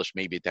established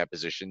maybe at that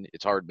position,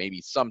 it's hard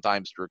maybe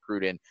sometimes to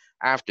recruit in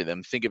after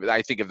them.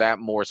 I think of that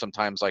more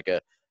sometimes like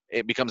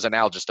it becomes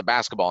analogous to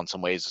basketball in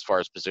some ways as far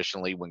as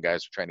positionally when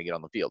guys are trying to get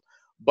on the field.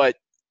 But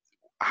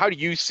how do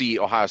you see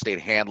Ohio State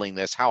handling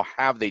this? How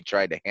have they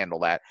tried to handle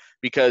that?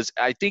 Because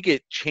I think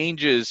it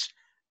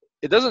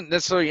doesn't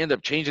necessarily end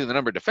up changing the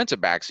number of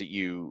defensive backs that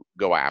you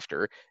go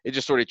after. It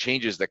just sort of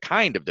changes the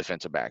kind of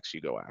defensive backs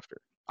you go after,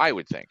 I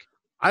would think.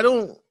 I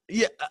don't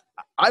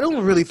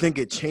really think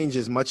it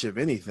changes much of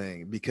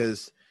anything,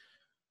 because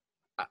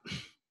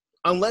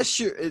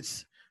unless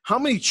how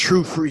many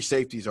true free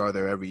safeties are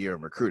there every year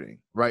in recruiting,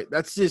 right?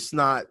 That's just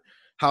not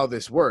how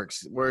this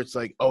works, where it's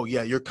like, oh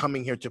yeah, you're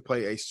coming here to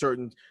play a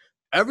certain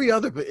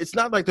it's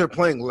not like they're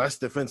playing less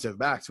defensive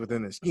backs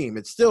within the scheme.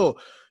 It's still,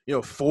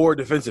 4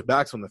 defensive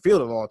backs on the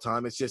field at all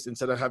time. It's just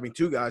instead of having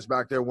 2 guys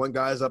back there, 1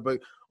 guy's up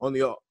on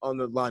the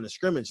line of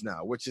scrimmage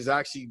now, which is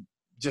actually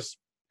just,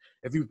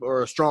 if you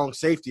are a strong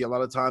safety, a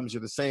lot of times you're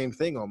the same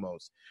thing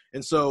almost.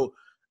 And so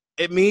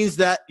it means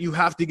that you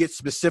have to get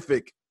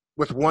specific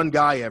with 1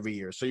 guy every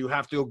year. So you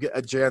have to go get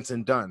a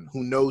Jansen Dunn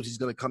who knows he's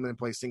going to come in and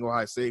play single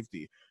high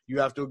safety. You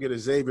have to get a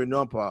Xavier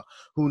Nwankpa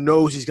who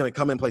knows he's going to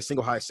come in and play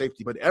single high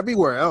safety. But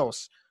everywhere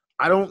else,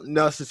 I don't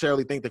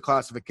necessarily think the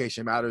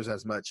classification matters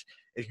as much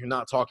if you're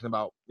not talking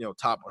about,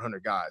 top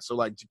 100 guys. So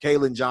like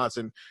Jalen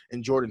Johnson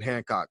and Jordan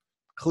Hancock,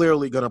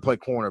 clearly going to play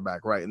cornerback,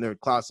 right? And they're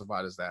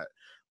classified as that.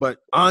 But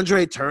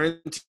Andre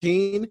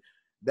Turrentine,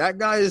 that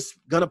guy is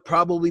going to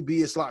probably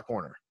be a slot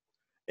corner.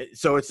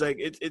 So it's like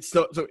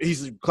so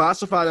he's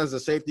classified as a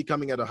safety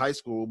coming out of high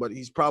school, but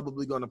he's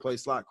probably going to play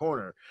slot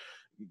corner.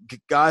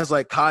 Guys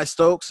like Kai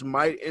Stokes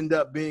might end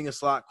up being a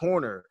slot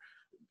corner.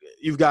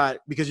 You've got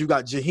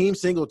Jaheim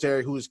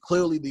Singletary, who is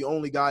clearly the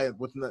only guy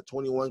within that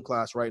 21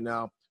 class right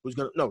now who's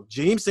going to – no,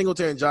 Jaheim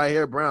Singletary and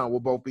Jair Brown will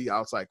both be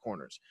outside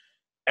corners.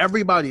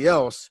 Everybody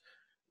else,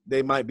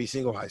 they might be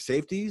single high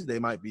safeties. They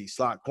might be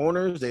slot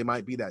corners. They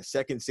might be that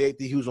second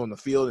safety who's on the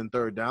field in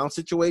third down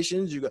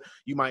situations. You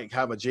might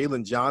have a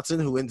Jalen Johnson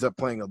who ends up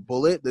playing a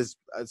bullet as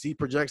he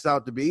projects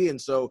out to be.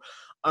 And so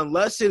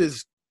unless it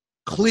is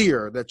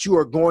clear that you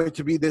are going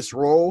to be this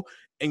role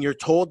and you're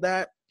told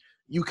that,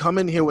 you come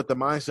in here with the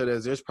mindset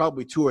as there's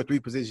probably 2 or 3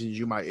 positions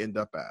you might end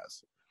up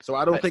as. So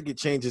I don't think it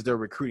changes their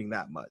recruiting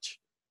that much.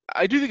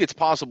 I do think it's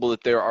possible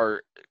that there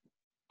are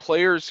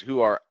players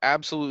who are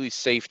absolutely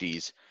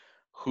safeties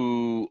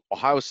who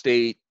Ohio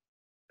State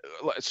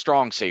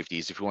strong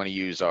safeties, if you want to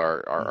use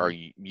our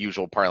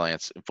usual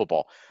parlance in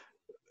football,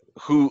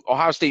 who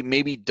Ohio State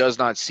maybe does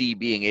not see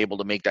being able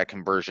to make that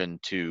conversion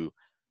to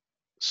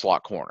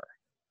slot corner.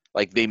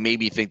 Like they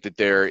maybe think that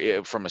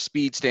they're from a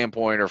speed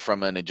standpoint or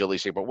from an agility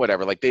standpoint,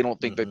 whatever. Like they don't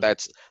think that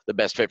that's the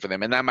best fit for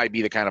them, and that might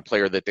be the kind of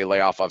player that they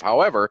lay off of.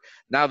 However,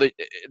 now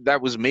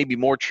that was maybe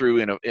more true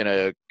in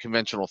a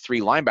conventional 3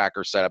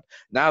 linebacker setup.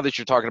 Now that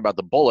you're talking about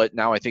the bullet,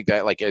 now I think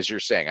that, like as you're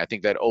saying, I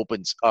think that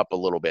opens up a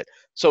little bit.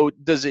 So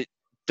does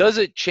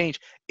it change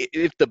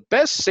if the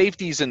best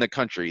safeties in the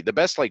country, the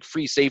best like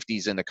free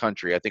safeties in the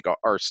country, I think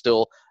are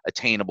still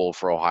attainable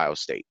for Ohio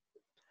State?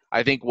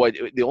 I think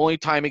the only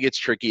time it gets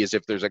tricky is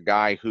if there's a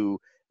guy who,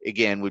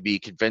 again, would be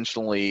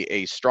conventionally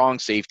a strong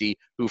safety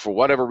who, for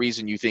whatever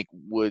reason, you think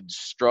would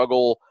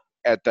struggle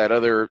at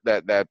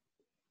that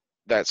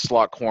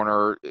slot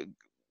corner,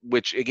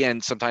 which,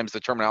 again, sometimes the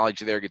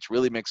terminology there gets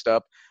really mixed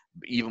up,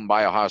 even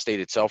by Ohio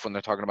State itself when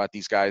they're talking about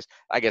these guys.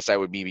 I guess that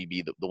would maybe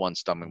be the one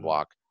stumbling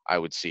block I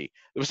would see.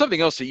 There was something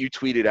else that you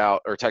tweeted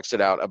out or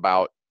texted out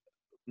about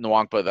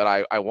Nwankpa that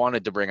I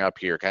wanted to bring up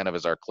here kind of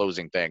as our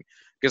closing thing,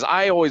 because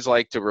I always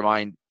like to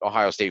remind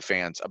Ohio State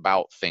fans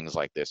about things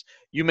like this.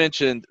 You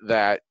mentioned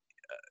that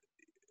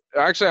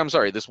actually, I'm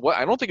sorry,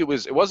 I don't think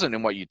it wasn't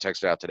in what you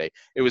texted out today.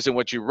 It was in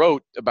what you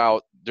wrote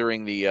about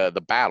during the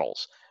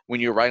battles when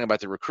you were writing about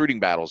the recruiting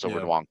battles over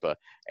Nwankpa,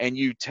 and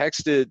you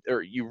texted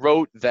or you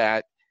wrote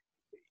that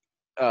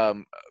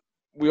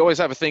we always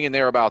have a thing in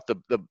there about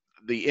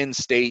the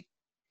in-state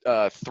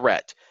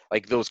threat,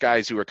 like those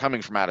guys who are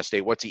coming from out of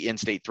state. What's the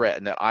in-state threat?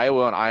 And that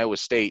Iowa and Iowa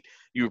State,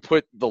 you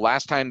put the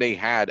last time they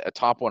had a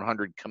top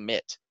 100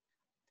 commit,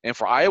 and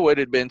for Iowa it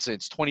had been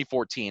since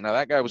 2014. Now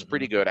that guy was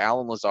pretty good,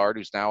 Alan Lazard,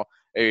 who's now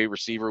a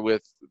receiver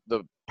with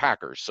the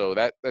Packers, so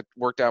that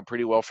worked out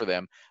pretty well for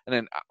them. And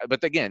then,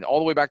 but again, all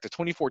the way back to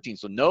 2014,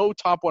 so no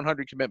top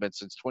 100 commitments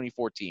since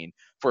 2014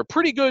 for a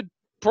pretty good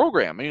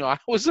program.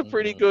 Iowa's a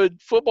pretty good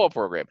football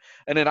program.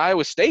 And then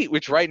Iowa State,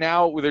 which right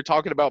now they're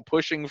talking about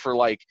pushing for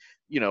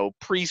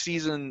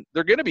preseason,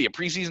 they're going to be a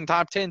preseason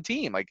top 10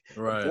 team, like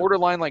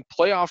borderline like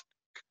playoff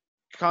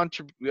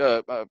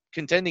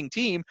contending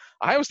team.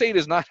 Ohio State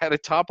has not had a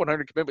top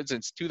 100 commitment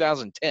since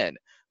 2010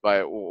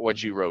 by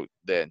what you wrote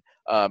then.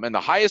 And the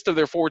highest of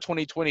their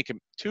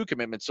 2022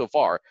 commitments so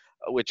far,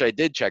 which I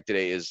did check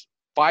today, is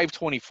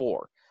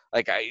 524.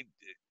 Like I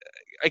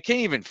can't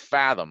even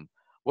fathom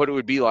what it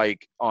would be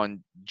like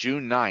on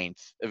June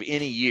 9th of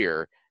any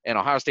year, and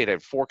Ohio State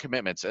had 4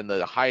 commitments, and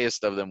the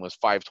highest of them was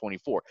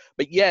 524.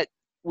 But yet,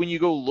 when you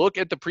go look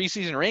at the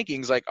preseason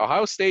rankings, like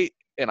Ohio State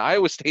and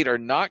Iowa State are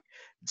not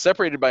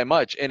separated by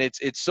much, and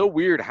it's so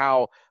weird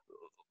how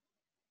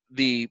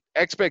the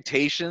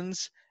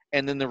expectations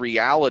and then the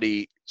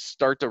reality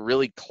start to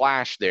really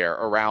clash there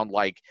around,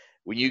 like,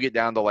 when you get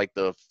down to, like,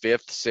 the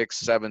 5th,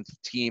 6th, 7th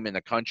team in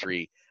the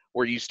country,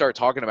 where you start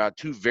talking about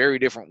 2 very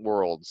different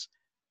worlds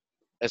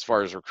as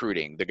far as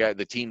recruiting,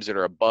 the teams that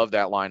are above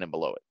that line and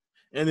below it.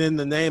 And in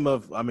the name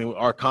of,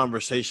 our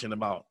conversation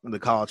about the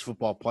college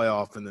football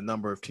playoff and the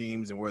number of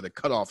teams and where the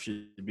cutoff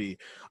should be,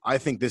 I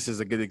think this is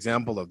a good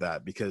example of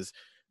that, because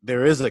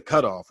there is a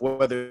cutoff,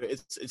 whether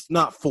it's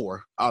not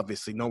 4,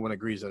 obviously no one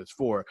agrees that it's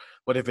 4,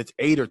 but if it's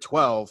 8 or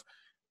 12,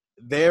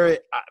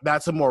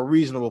 that's a more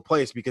reasonable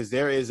place, because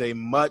there is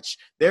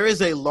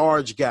a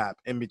large gap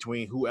in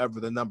between whoever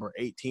the number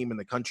 8 team in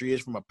the country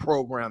is from a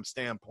program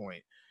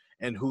standpoint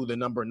and who the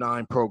number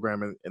 9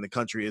 program in the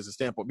country is a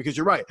standpoint. Because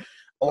you're right,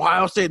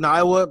 Ohio State and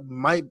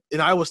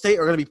Iowa State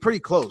are going to be pretty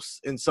close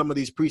in some of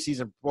these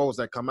preseason polls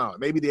that come out.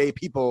 Maybe the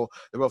AP poll,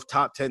 they're both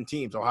top 10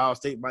 teams. Ohio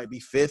State might be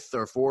 5th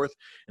or 4th,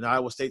 and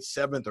Iowa State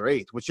 7th or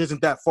 8th, which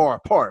isn't that far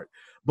apart.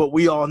 But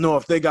we all know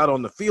if they got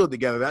on the field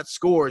together, that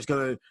score is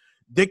going to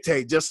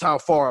dictate just how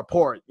far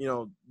apart,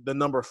 the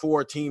number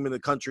 4 team in the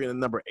country and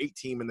the number 8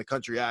 team in the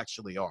country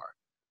actually are.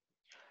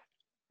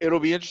 it'll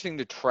be interesting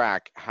to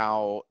track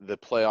how the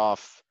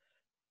playoff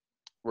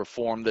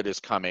reform that is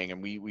coming.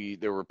 And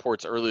there were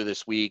reports earlier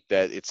this week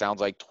that it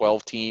sounds like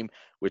 12 team,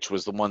 which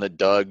was the one that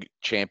Doug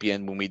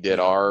championed when we did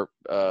our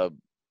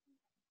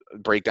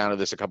breakdown of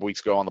this a couple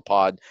weeks ago on the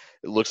pod.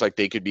 It looks like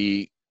they could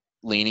be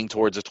leaning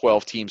towards a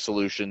 12-team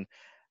solution.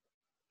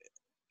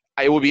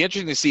 It will be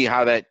interesting to see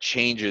how that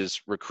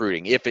changes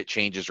recruiting, if it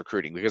changes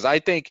recruiting, because I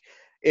think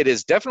it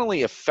has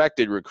definitely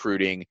affected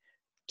recruiting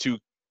to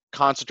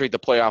concentrate the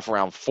playoff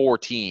around 4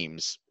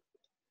 teams.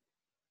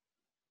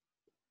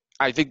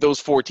 I think those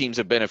 4 teams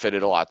have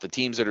benefited a lot, the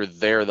teams that are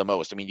there the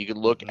most. I mean, you can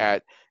look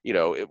at,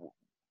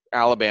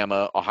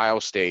 Alabama, Ohio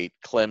State,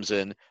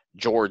 Clemson,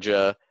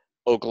 Georgia,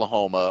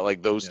 Oklahoma,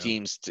 like those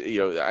teams,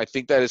 I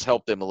think that has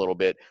helped them a little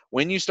bit.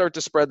 When you start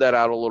to spread that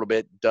out a little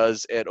bit,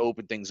 does it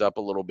open things up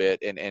a little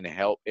bit and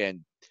help and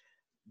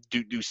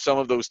do some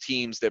of those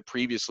teams that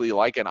previously,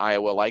 like an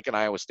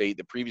Iowa State,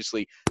 that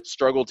previously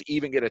struggled to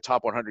even get a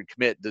top 100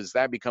 commit, does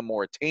that become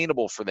more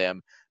attainable for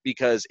them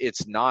because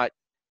it's not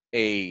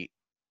a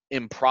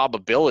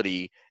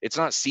improbability? It's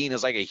not seen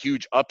as like a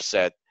huge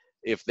upset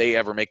if they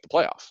ever make the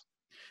playoff.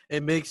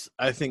 It makes,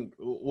 I think,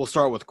 we'll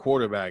start with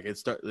quarterback.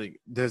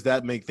 Does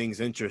that make things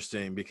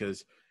interesting?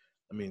 Because,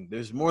 I mean,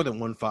 there's more than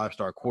one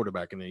 5-star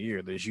quarterback in a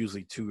year. There's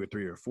usually 2 or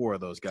 3 or 4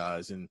 of those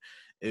guys. And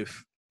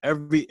if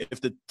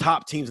the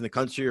top teams in the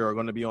country are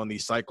going to be on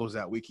these cycles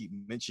that we keep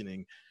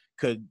mentioning,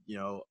 could,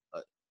 could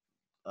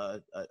a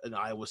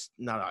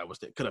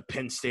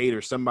Penn State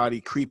or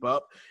somebody creep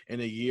up in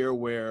a year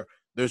where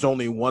there's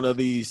only one of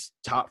these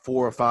top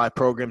 4 or 5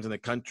 programs in the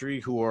country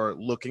who are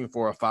looking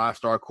for a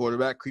 5-star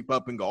quarterback, creep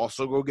up and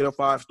also go get a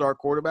 5-star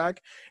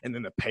quarterback, and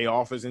then the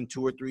payoff is in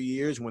 2 or 3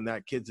 years when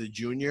that kid's a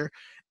junior,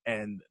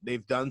 and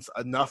they've done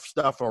enough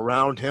stuff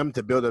around him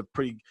to build a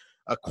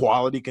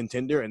quality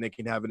contender, and they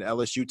can have an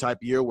LSU type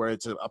year where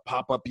it's a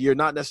pop-up year,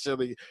 not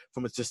necessarily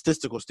from a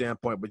statistical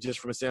standpoint, but just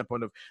from a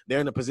standpoint of they're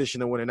in a position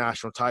to win a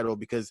national title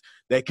because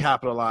they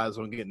capitalize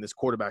on getting this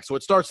quarterback. So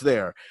it starts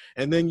there,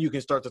 and then you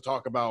can start to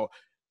talk about,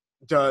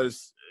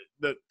 does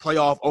the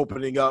playoff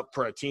opening up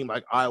for a team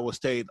like Iowa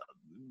State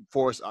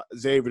force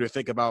Xavier to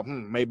think about,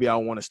 maybe I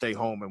want to stay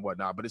home and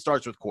whatnot? But it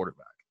starts with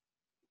quarterback.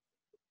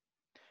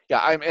 Yeah,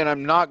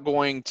 I'm not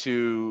going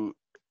to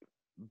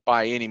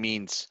by any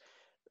means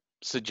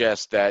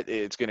suggest that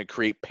it's going to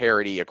create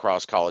parity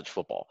across college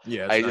football.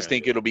 Yeah, I just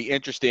think it'll be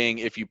interesting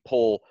if you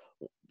pull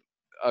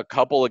a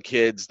couple of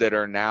kids that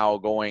are now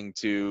going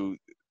to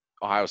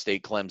Ohio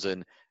State,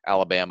 Clemson,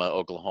 Alabama,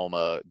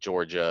 Oklahoma,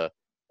 Georgia,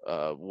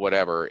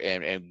 whatever,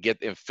 and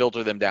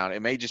filter them down.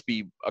 It may just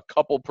be a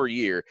couple per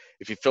year.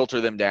 If you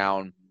filter them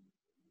down,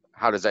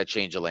 how does that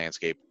change the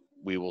landscape?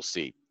 We will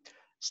see.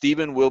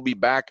 Stephen will be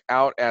back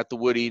out at the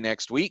Woody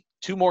next week.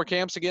 2 more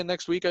camps again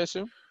next week, I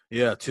assume?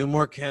 Yeah, 2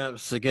 more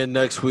camps again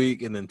next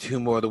week, and then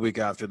 2 more the week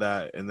after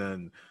that, and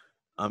then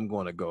I'm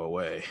going to go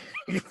away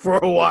for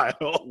a while.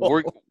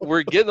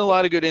 We're getting a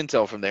lot of good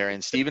intel from there,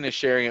 and Stephen is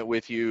sharing it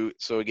with you.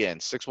 So, again,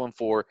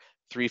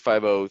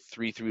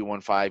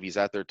 614-350-3315. He's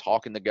out there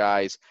talking to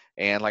guys.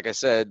 And like I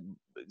said,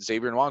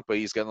 Xavier Nwankpa,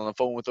 he's getting on the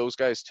phone with those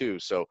guys too.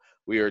 So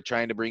we are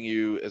trying to bring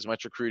you as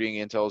much recruiting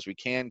intel as we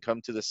can.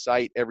 Come to the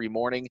site every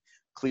morning,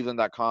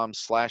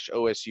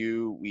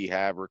 cleveland.com/OSU. We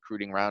have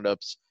recruiting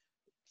roundups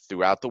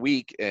throughout the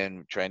week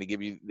and trying to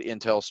give you the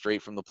intel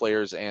straight from the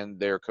players and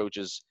their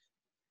coaches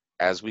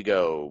as we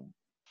go.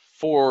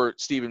 For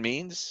Stephen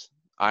Means,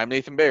 I'm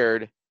Nathan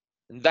Baird,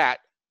 and that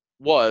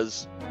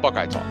was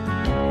Buckeye Talk.